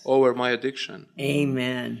also Yes. over my addiction.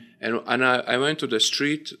 Amen. And I went to the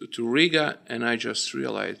street to Riga, and I just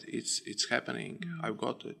realized it's happening. I've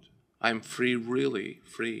got it. I'm free, really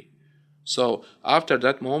free. So after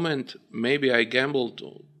that moment, maybe I gambled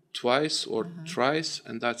twice or thrice,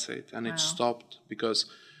 and that's it. And it stopped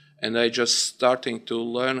and I just starting to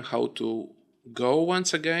learn how to go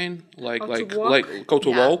once again, like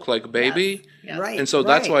walk like baby. Yes. Right. And so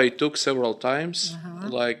that's why it took several times.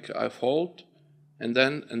 Like I fall, and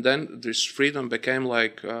then this freedom became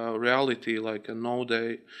like reality, like a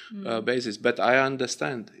no-day basis. But I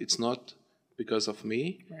understand it's not because of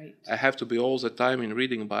me. Right. I have to be all the time in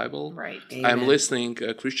reading Bible. Right. I'm listening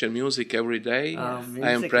Christian music every day. Music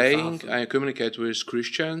I am is praying. awesome. I communicate with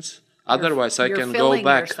Christians. Otherwise, I You're can go filling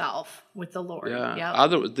back. yourself with the Lord. Yeah.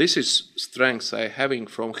 Yep. This is strength I having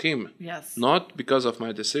from Him. Yes. Not because of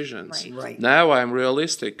my decisions. Right. Right. Now I'm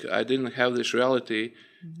realistic. I didn't have this reality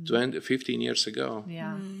 15 years ago.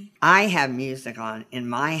 Yeah. I have music on in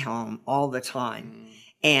my home all the time,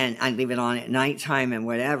 and I leave it on at nighttime and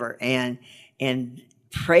whatever. And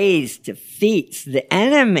praise defeats the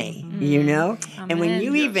enemy, you know. And when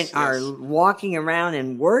you even are walking around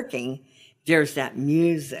and working, there's that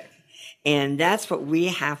music. And that's what we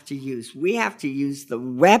have to use. We have to use the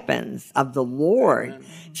weapons of the Lord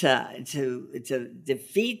to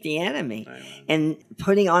defeat the enemy. And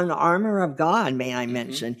putting on the armor of God, may I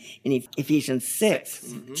mention, in Ephesians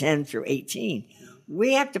 6, 10 through 18.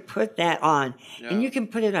 We have to put that on. And you can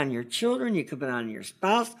put it on your children. You can put it on your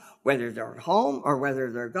spouse, whether they're at home or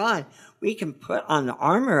whether they're gone. We can put on the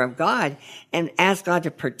armor of God and ask God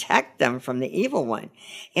to protect them from the evil one.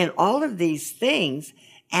 And all of these things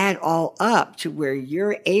add all up to where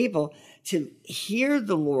you're able to hear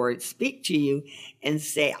the Lord speak to you and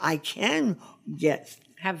say, I can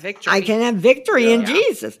Have victory. I can have victory in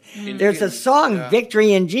Jesus. There's a song,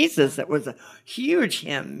 Victory in Jesus, that was a huge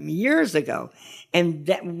hymn years ago. And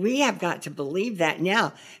that we have got to believe that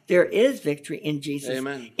now. There is victory in Jesus.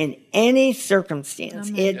 Amen. In any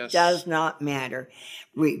circumstance. It does not matter.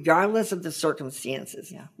 Regardless of the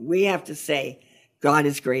circumstances, we have to say, God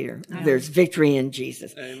is greater. There's victory in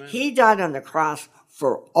Jesus. Amen. He died on the cross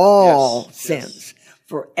for all sins,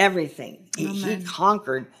 for everything. He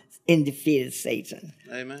conquered and defeated Satan.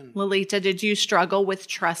 Amen. Lilita, did you struggle with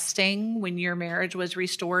trusting when your marriage was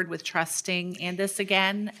restored, with trusting Andis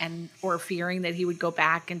again, or fearing that he would go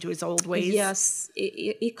back into his old ways? Yes,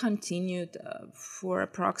 it continued for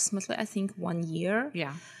approximately, I think, 1 year.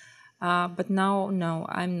 Yeah. But now, no,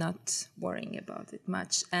 I'm not worrying about it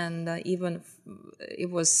much. And even it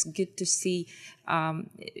was good to see,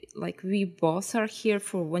 like we both are here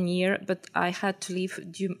for 1 year, but I had to leave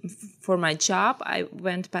for my job. I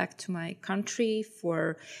went back to my country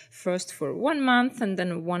first for 1 month and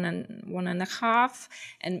then one and a half.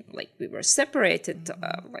 And like we were separated,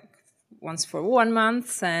 like once for 1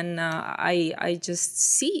 month. And I just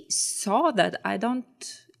saw that I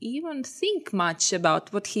don't even think much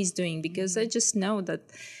about what he's doing, because I just know that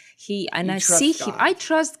I see him. I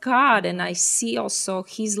trust God, and I see also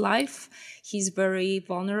his life. He's very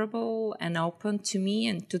vulnerable and open to me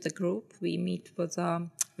and to the group. We meet with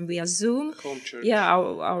via Zoom. Home church. Yeah,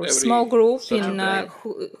 our Every small group Saturday.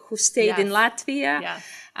 who stayed in Yes. Latvia. Yes.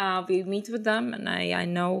 We meet with them, and I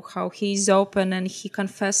know how he's open and he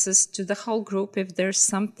confesses to the whole group if there's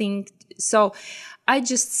something. So I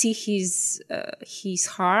just see his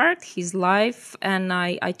heart, his life, and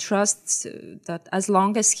I trust that as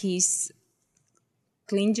long as he's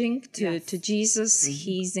clinging to Jesus,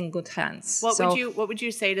 he's in good hands. What would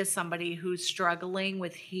you say to somebody who's struggling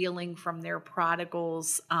with healing from their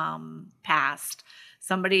prodigal's past?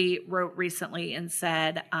 Somebody wrote recently and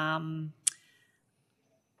said, I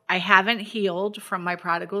haven't healed from my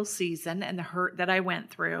prodigal season and the hurt that I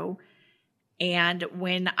went through. And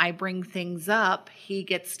when I bring things up, he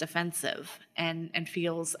gets defensive and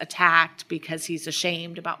feels attacked because he's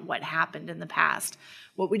ashamed about what happened in the past.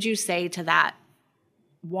 What would you say to that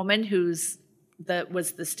woman was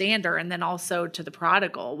the stander, and then also to the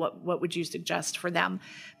prodigal? What would you suggest for them?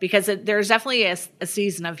 Because there's definitely a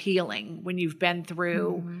season of healing when you've been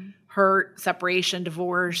through hurt, separation,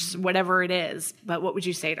 divorce, whatever it is. But what would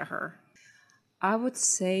you say to her? I would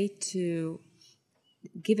say to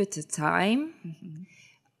give it a time.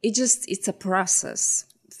 It's a process,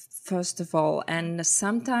 first of all, and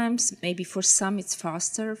sometimes maybe for some it's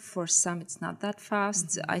faster, for some it's not that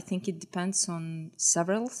fast. I think it depends on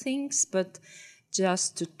several things, but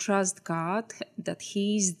just to trust God that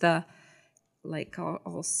he's like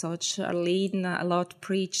also Charlene a lot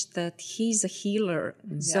preached that he's a healer.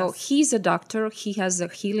 So he's a doctor, he has a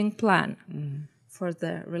healing plan for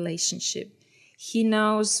the relationship. He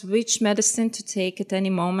knows which medicine to take at any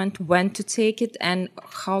moment, when to take it, and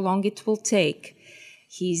how long it will take.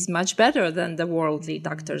 He's much better than the worldly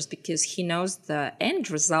doctors because he knows the end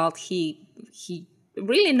result. He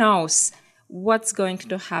really knows what's going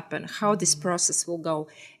to happen, how this process will go.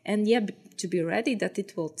 And to be ready that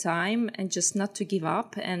it will time and just not to give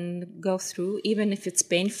up and go through, even if it's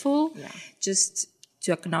painful, just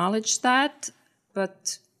to acknowledge that.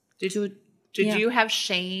 But Did you have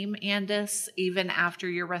shame, Andis, even after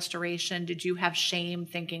your restoration? Did you have shame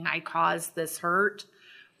thinking I caused this hurt?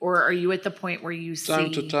 Or are you at the point where you see?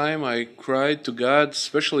 Time to time, I cried to God,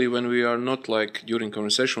 especially when we are not like during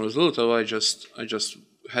conversation with Lilita. I just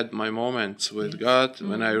had my moments with God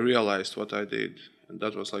when I realized what I did, and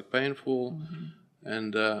that was like painful.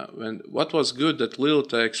 And what was good that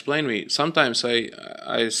Lilita explained me. Sometimes I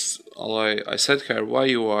said to her, "Why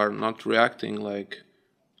you are not reacting like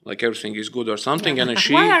everything is good or something?" And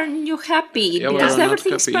she, why aren't you happy? Yeah, Because we're not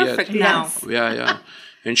everything's happy perfect yet. now. Yeah.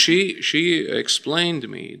 And she explained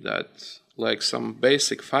me that like some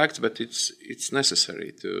basic facts, but it's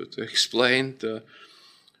necessary to explain.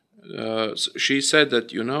 She said that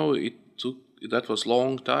that was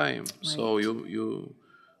long time, so you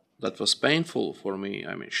that was painful for me.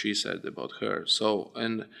 I mean, she said about her. So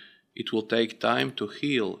and it will take time to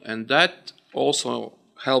heal, and that also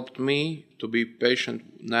helped me to be patient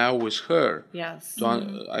now with her. Yes.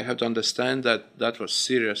 I have to understand that was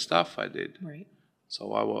serious stuff I did. Right.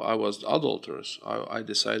 So I was adulterous. I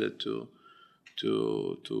decided to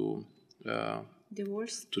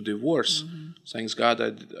divorce. Thanks God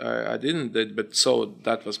I didn't did, but so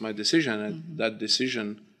that was my decision, and that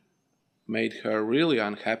decision made her really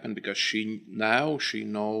unhappy because she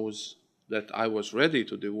knows that I was ready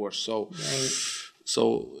to divorce.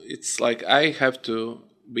 So it's like I have to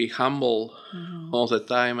be humble all the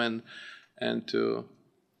time and to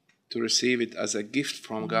receive it as a gift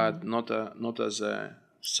from God, not as a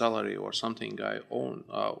salary or something I own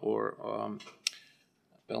or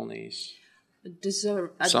pennies.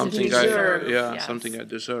 Something I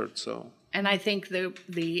deserved. So. And I think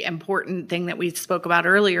the important thing that we spoke about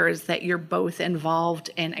earlier is that you're both involved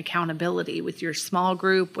in accountability with your small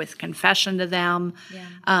group, with confession to them.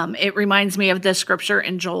 Yeah. It reminds me of the scripture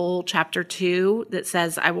in Joel chapter 2 that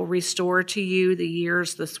says, "I will restore to you the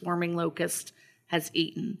years the swarming locust has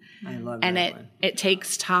eaten." I love and that one. it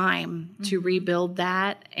takes time to rebuild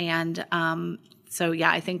that. And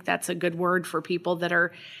I think that's a good word for people that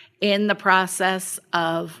are in the process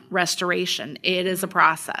of restoration. It is a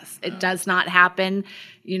process. It does not happen.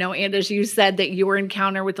 And as you said, that your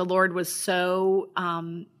encounter with the Lord was so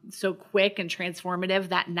quick and transformative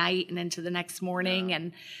that night and into the next morning,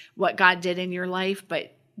 and what God did in your life,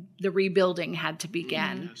 but the rebuilding had to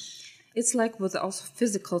begin. Yes. It's like with also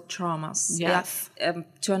physical traumas. Yes.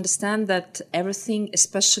 To understand that everything,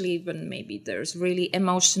 especially when maybe there's really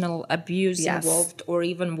emotional abuse involved, or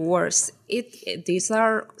even worse, these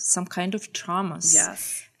are some kind of traumas.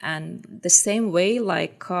 Yes. And the same way,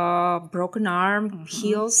 like broken arm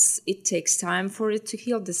heals, it takes time for it to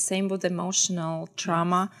heal. The same with emotional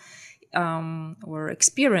trauma. or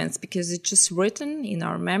experience, because it's just written in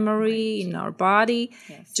our memory, in our body.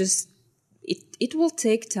 Just it will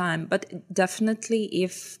take time, but definitely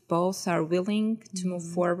if both are willing to move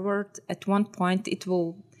forward, at one point it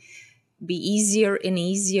will be easier and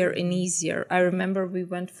easier and easier. I remember we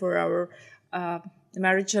went for our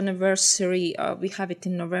marriage anniversary. We have it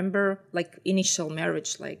in November, like initial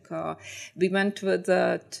marriage. We went with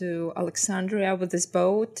to Alexandria with this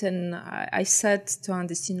boat, and I said to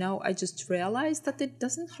Andis, I just realized that it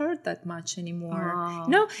doesn't hurt that much anymore.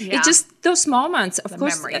 It's just those moments. Of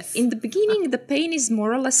course, in the beginning, the pain is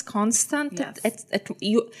more or less constant. Yes.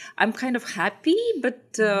 I'm kind of happy,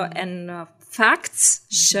 but facts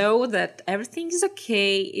show that everything is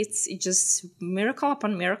okay. It's just miracle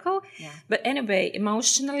upon miracle. Yeah. But anyway,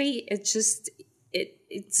 emotionally,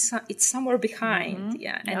 it's somewhere behind.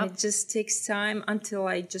 And it just takes time until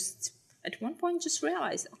I just at one point just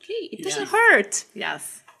realized, okay, it doesn't hurt.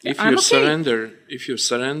 Yes. If you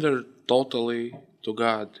surrender totally to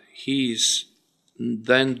God, He's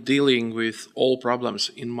then dealing with all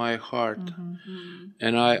problems in my heart.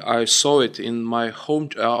 And I saw it in my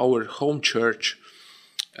our home church,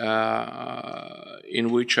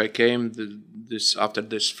 in which I came after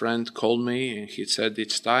this friend called me and he said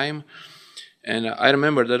it's time. And I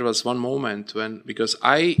remember there was one moment because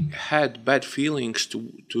I had bad feelings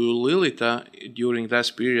to Lilita during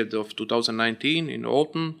that period of 2019 in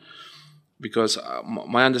autumn, because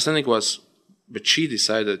my understanding was, but she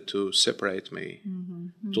decided to separate me,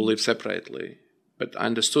 to live separately. But I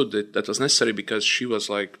understood that was necessary because she was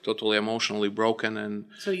like totally emotionally broken. And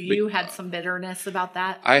so you had some bitterness about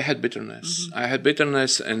that? I had bitterness.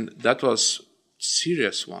 And that was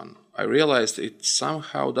serious one. I realized it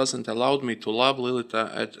somehow doesn't allow me to love Lilita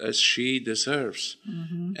as she deserves.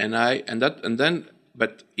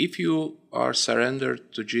 But if you are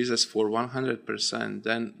surrendered to Jesus for 100%,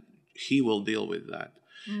 then He will deal with that.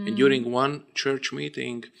 And during one church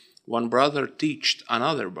meeting, one brother taught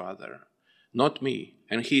another brother, not me.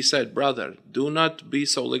 And he said, brother, do not be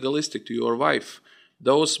so legalistic to your wife.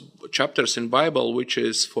 Those chapters in Bible, which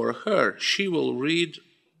is for her, she will read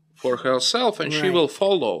for herself and she will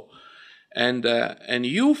follow. And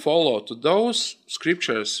you follow to those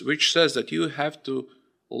scriptures which says that you have to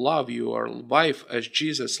love your wife as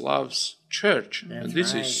Jesus loves church. And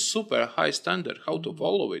this is super high standard, how to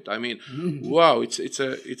follow it. I mean, wow, it's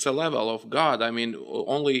a level of God. I mean,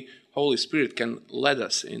 only Holy Spirit can lead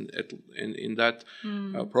us in that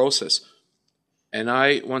process. And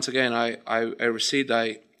I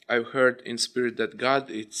heard in spirit that God,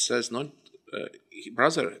 it says not,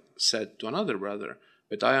 brother said to another brother,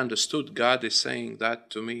 but I understood God is saying that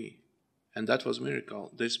to me. And that was miracle.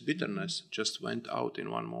 This bitterness just went out in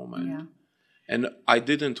one moment. Yeah. And I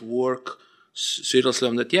didn't work seriously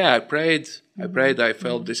on that. Yeah, I prayed, I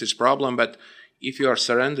felt this is problem, but if you are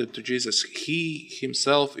surrendered to Jesus, He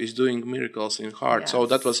Himself is doing miracles in heart. Yes. So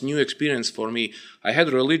that was new experience for me. I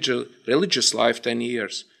had religious life 10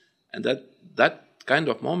 years, and that kind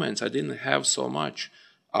of moments I didn't have so much.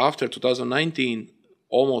 After 2019,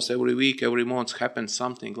 almost every week, every month happened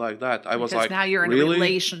something like that. I was like, now you're in really? A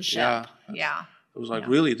relationship. Yeah. I was like,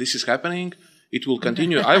 really, this is happening? It will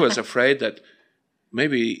continue. I was afraid that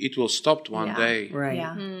maybe it will stop one day. Right.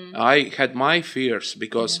 Yeah. I had my fears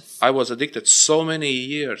because I was addicted so many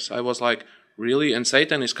years. I was like, really? And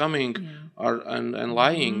Satan is coming and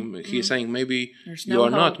lying. He's saying, maybe you are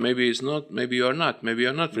not, maybe it's not, maybe you are not, maybe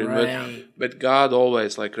you're not. Right. But God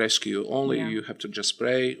always rescue. Only you have to just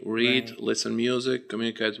pray, read, listen music,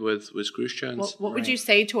 communicate with Christians. What would you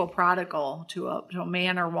say to a prodigal, to a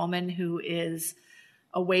man or woman who is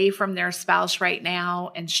away from their spouse right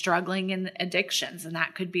now and struggling in addictions? And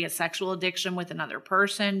that could be a sexual addiction with another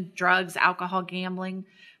person, drugs, alcohol, gambling.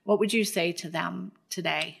 What would you say to them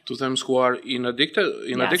today? To them who are in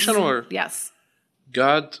addiction, or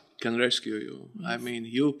God can rescue you. Yes. I mean,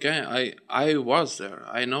 you can. I was there.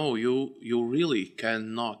 I know you really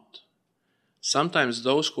cannot. Sometimes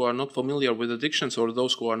those who are not familiar with addictions or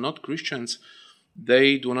those who are not Christians,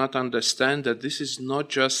 they do not understand that this is not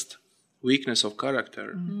just weakness of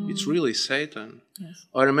character. It's really Satan. Yes.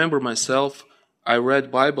 I remember myself, I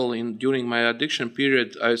read Bible during my addiction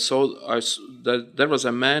period. I saw that there was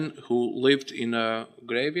a man who lived in a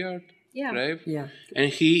grave, and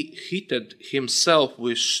he hit himself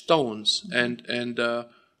with stones and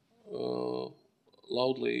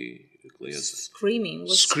loudly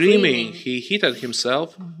screaming. He hit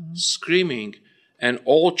himself, screaming, and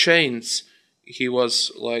all chains he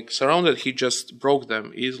was like surrounded, he just broke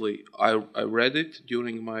them easily. I read it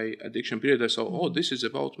during my addiction period. I saw, oh, this is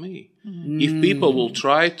about me. If people will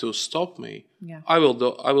try to stop me, I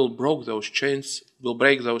will break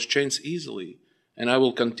those chains easily, and I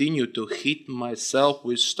will continue to hit myself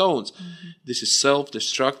with stones. This is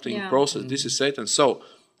self-destructing process. This is Satan. So,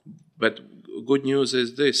 but good news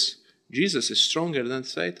is this: Jesus is stronger than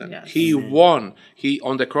Satan. Yes. He won. He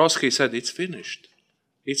on the cross. He said, "It's finished.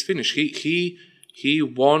 It's finished." He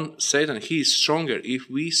won Satan. He is stronger. If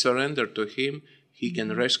we surrender to him, he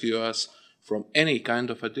can rescue us from any kind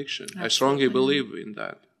of addiction. Absolutely. I strongly believe in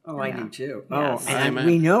that. Oh, I do too. Yes. Oh, and Amen.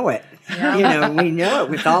 we know it. We know it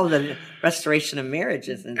with all the restoration of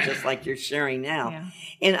marriages, and just like you're sharing now. Yeah.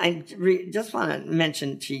 And I just want to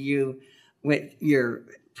mention to you with your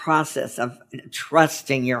process of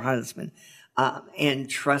trusting your husband and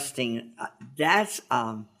trusting, that's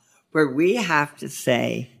where we have to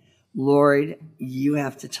say, Lord, you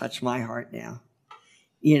have to touch my heart now.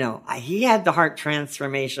 He had the heart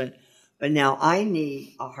transformation, but now I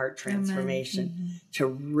need a heart transformation to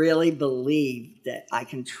really believe that I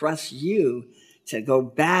can trust you to go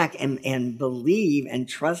back and believe and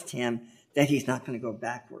trust him that he's not going to go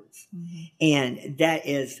backwards. And that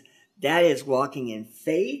is walking in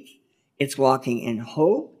faith. It's walking in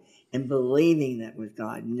hope and believing that with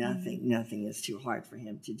God, nothing is too hard for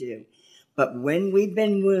him to do. But when we've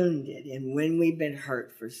been wounded and when we've been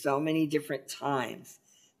hurt for so many different times,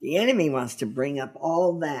 the enemy wants to bring up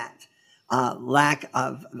all that lack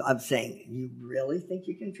of saying, you really think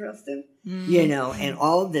you can trust him? And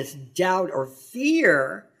all this doubt or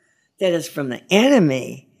fear that is from the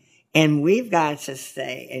enemy. And we've got to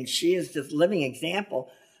say, and she is this living example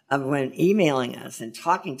of when emailing us and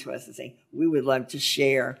talking to us and saying, we would love to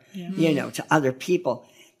share, to other people,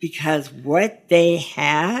 because what they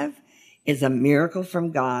have is a miracle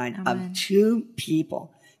from God. Amen. Of two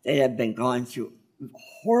people that have been gone through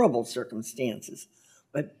horrible circumstances,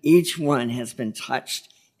 but each one has been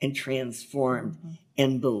touched and transformed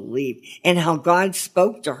and believed. And how God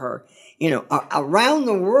spoke to her, around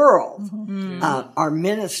the world, our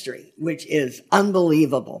ministry, which is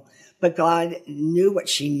unbelievable. But God knew what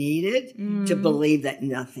she needed to believe that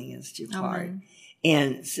nothing is too hard.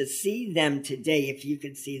 And to see them today, if you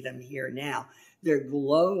could see them here now, they're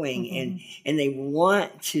glowing and they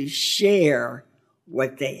want to share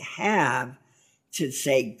what they have, to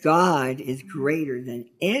say God is greater than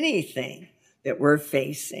anything that we're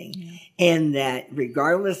facing. And that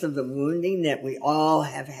regardless of the wounding that we all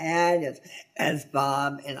have had, as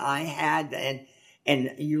Bob and I had,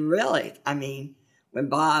 and you really, when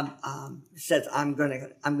Bob says, I'm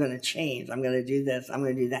gonna change, I'm gonna do this, I'm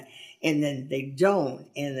gonna do that, and then they don't,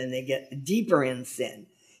 and then they get deeper in sin.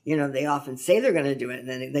 They often say they're gonna do it, and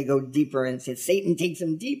then they go deeper in sin. Satan takes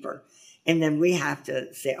them deeper. And then we have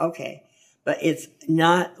to say, okay, but it's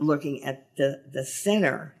not looking at the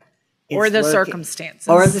sinner. Or the circumstances.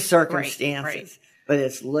 Right. But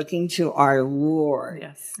it's looking to our Lord,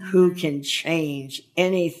 who can change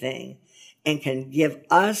anything and can give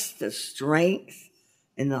us the strength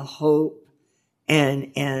and the hope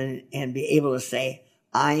and be able to say,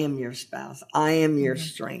 I am your spouse. I am your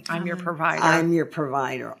strength. I'm your provider. I'm your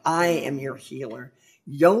provider. I am your healer.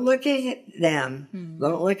 Don't look at them.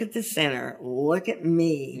 Don't look at the sinner. Look at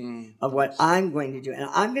me of what I'm going to do. And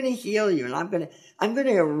I'm going to heal you. And I'm going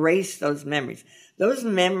to erase those memories. Those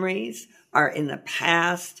memories are in the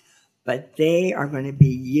past, but they are going to be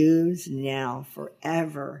used now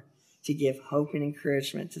forever to give hope and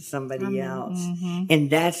encouragement to somebody else. And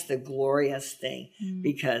that's the glorious thing,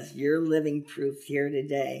 because you're living proof here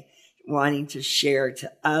today, wanting to share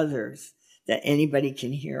to others that anybody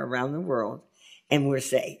can hear around the world. And we're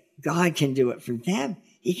saying, God can do it for them.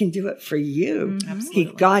 He can do it for you.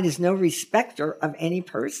 God is no respecter of any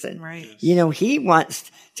person. Right. He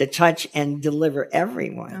wants to touch and deliver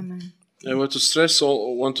everyone. Amen. I want to stress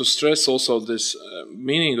also this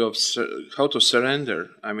meaning of how to surrender.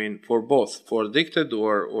 For both, for addicted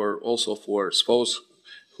or also for spouse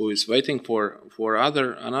who is waiting for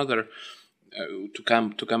another to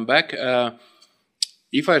come back.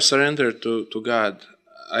 If I surrender to God,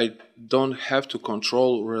 I don't have to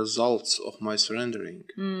control results of my surrendering.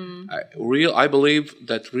 I believe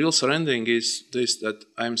that real surrendering is this: that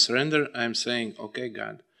I'm saying, okay,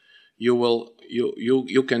 God,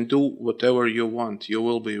 you can do whatever you want. You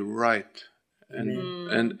will be right. And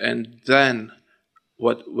then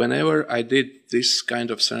whenever I did this kind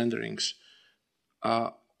of surrenderings,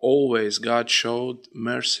 always God showed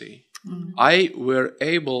mercy. I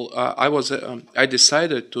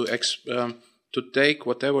decided to take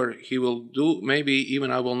whatever he will do. Maybe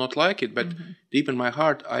even I will not like it, but deep in my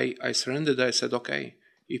heart, I surrendered. I said, okay,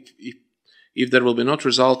 if there will be not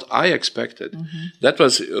result I expected. That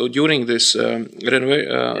was during this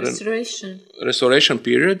restoration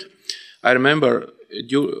period. I remember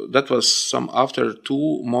that was after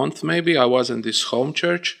 2 months maybe, I was in this home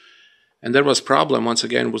church, and there was problem once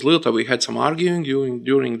again with Lilita. We had some arguing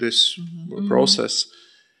during this process,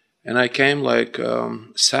 and I came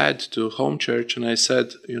sad to home church, and I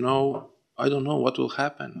said, I don't know what will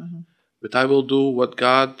happen, but I will do what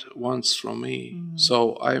God wants from me.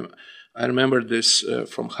 So I remember this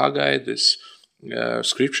from Haggai, this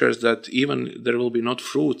scriptures that even there will be not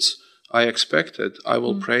fruits I expected, I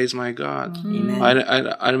will praise my God.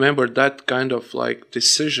 I remember that kind of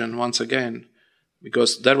decision once again,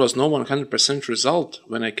 because there was no 100% result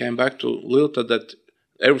when I came back to Lilita that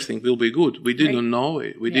everything will be good. We didn't know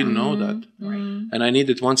it. We didn't know that. And I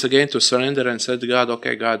needed once again to surrender and said, God,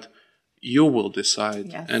 okay, God, you will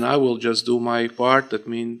decide, and I will just do my part. That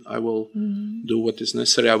means I will do what is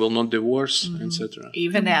necessary. I will not divorce, etc.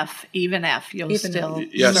 Even if you'll still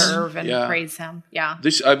serve and praise Him. Yeah.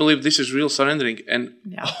 I believe this is real surrendering, and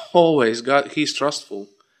always God, He's trustful.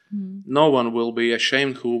 No one will be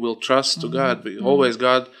ashamed who will trust to God. But always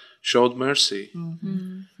God showed mercy.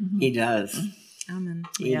 He does. Amen.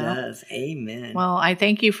 He does. Amen. Well, I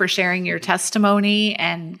thank you for sharing your testimony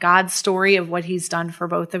and God's story of what He's done for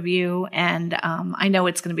both of you. And I know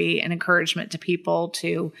it's going to be an encouragement to people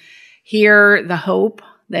to hear the hope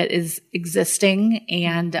that is existing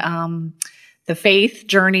and the faith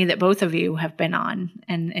journey that both of you have been on.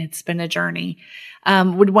 And it's been a journey.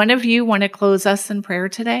 Would one of you want to close us in prayer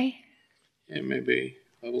today? Yeah, maybe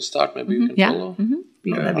I will start. Maybe you can follow.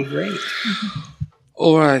 That'd be great.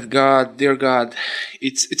 All right, God, dear God,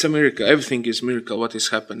 it's a miracle. Everything is miracle. What is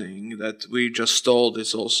happening that we just told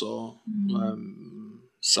is also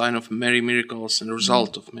sign of many miracles and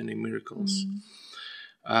result of many miracles.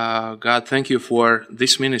 God, thank you for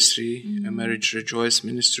this ministry, Marriage Rejoice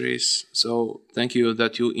Ministries. So thank you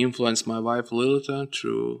that you influenced my wife Lilita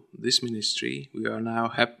through this ministry. We are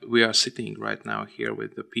now we are sitting right now here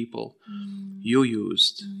with the people you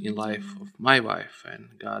used in life of my wife. And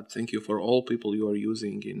God, thank you for all people you are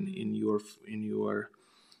using in your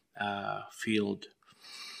field.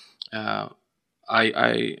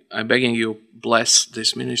 I'm begging you, bless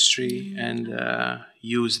this ministry and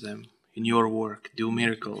use them in your work, do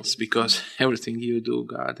miracles, because everything you do,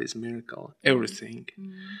 God, is miracle. Everything.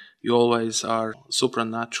 You always are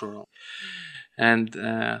supernatural. And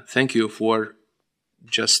thank you for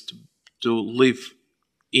just to live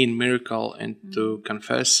in miracle and to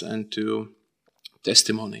confess and to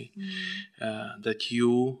testimony that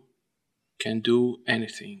you can do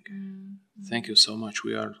anything. Thank you so much.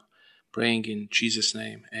 We are praying in Jesus'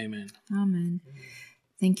 name. Amen. Amen.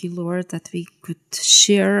 Thank you, Lord, that we could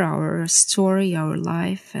share our story, our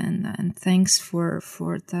life, and thanks for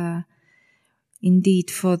the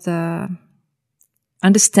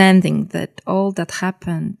understanding that all that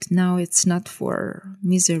happened now, it's not for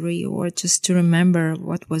misery or just to remember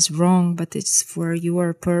what was wrong, but it's for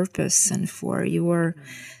your purpose and for your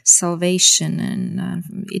salvation, and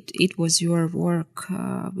it was your work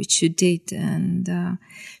which you did and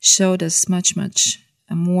showed us much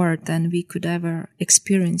more than we could ever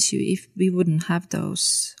experience you if we wouldn't have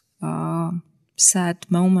those sad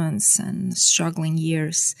moments and struggling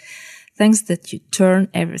years. Thanks that you turn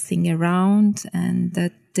everything around and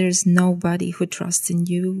that there's nobody who trusts in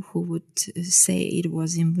you who would say it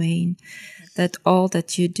was in vain. That all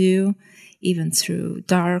that you do, even through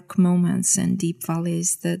dark moments and deep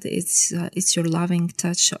valleys, that it's your loving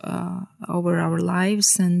touch over our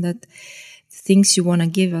lives, and that things you want to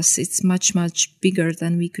give us, it's much bigger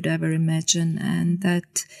than we could ever imagine, and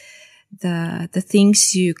that the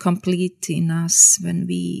things you complete in us when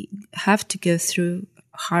we have to go through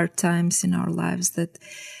hard times in our lives, that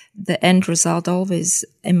the end result always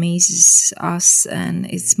amazes us, and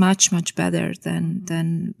it's much better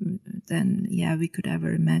than we could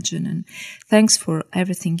ever imagine. And thanks for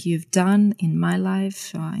everything you've done in my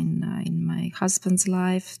life, in my husband's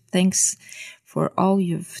life. Thanks for all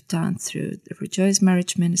you've done through the Rejoice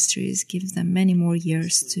Marriage Ministries. Give them many more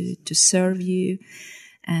years to serve you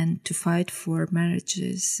and to fight for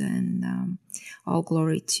marriages, and all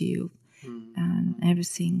glory to you. And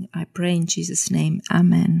everything I pray in Jesus' name.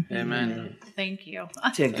 Amen. Amen. Thank you.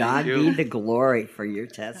 To God be the glory for your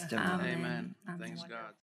testimony. Amen. Thanks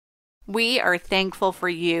God. We are thankful for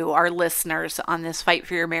you, our listeners, on this Fight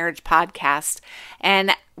for Your Marriage podcast.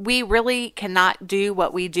 And we really cannot do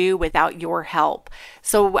what we do without your help.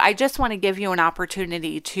 So I just want to give you an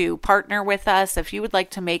opportunity to partner with us. If you would like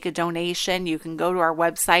to make a donation, you can go to our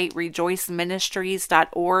website,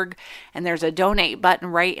 rejoiceministries.org, and there's a donate button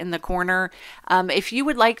right in the corner. If you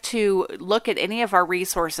would like to look at any of our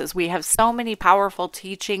resources, we have so many powerful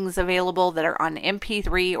teachings available that are on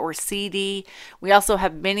MP3 or CD. We also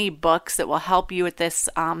have many books that will help you with this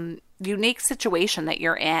unique situation that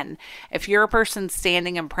you're in. If you're a person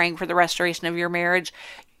standing and praying for the restoration of your marriage,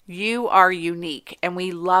 you are unique, and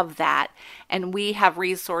we love that. And we have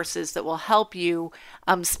resources that will help you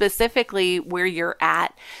specifically where you're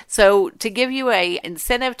at. So to give you a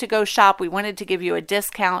incentive to go shop, we wanted to give you a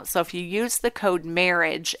discount. So if you use the code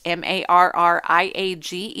MARRIAGE,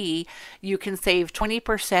 MARRIAGE, you can save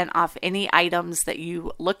 20% off any items that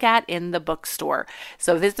you look at in the bookstore.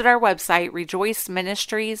 So visit our website,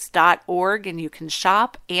 rejoiceministries.org, and you can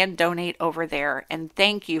shop and donate over there. And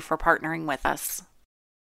thank you for partnering with us.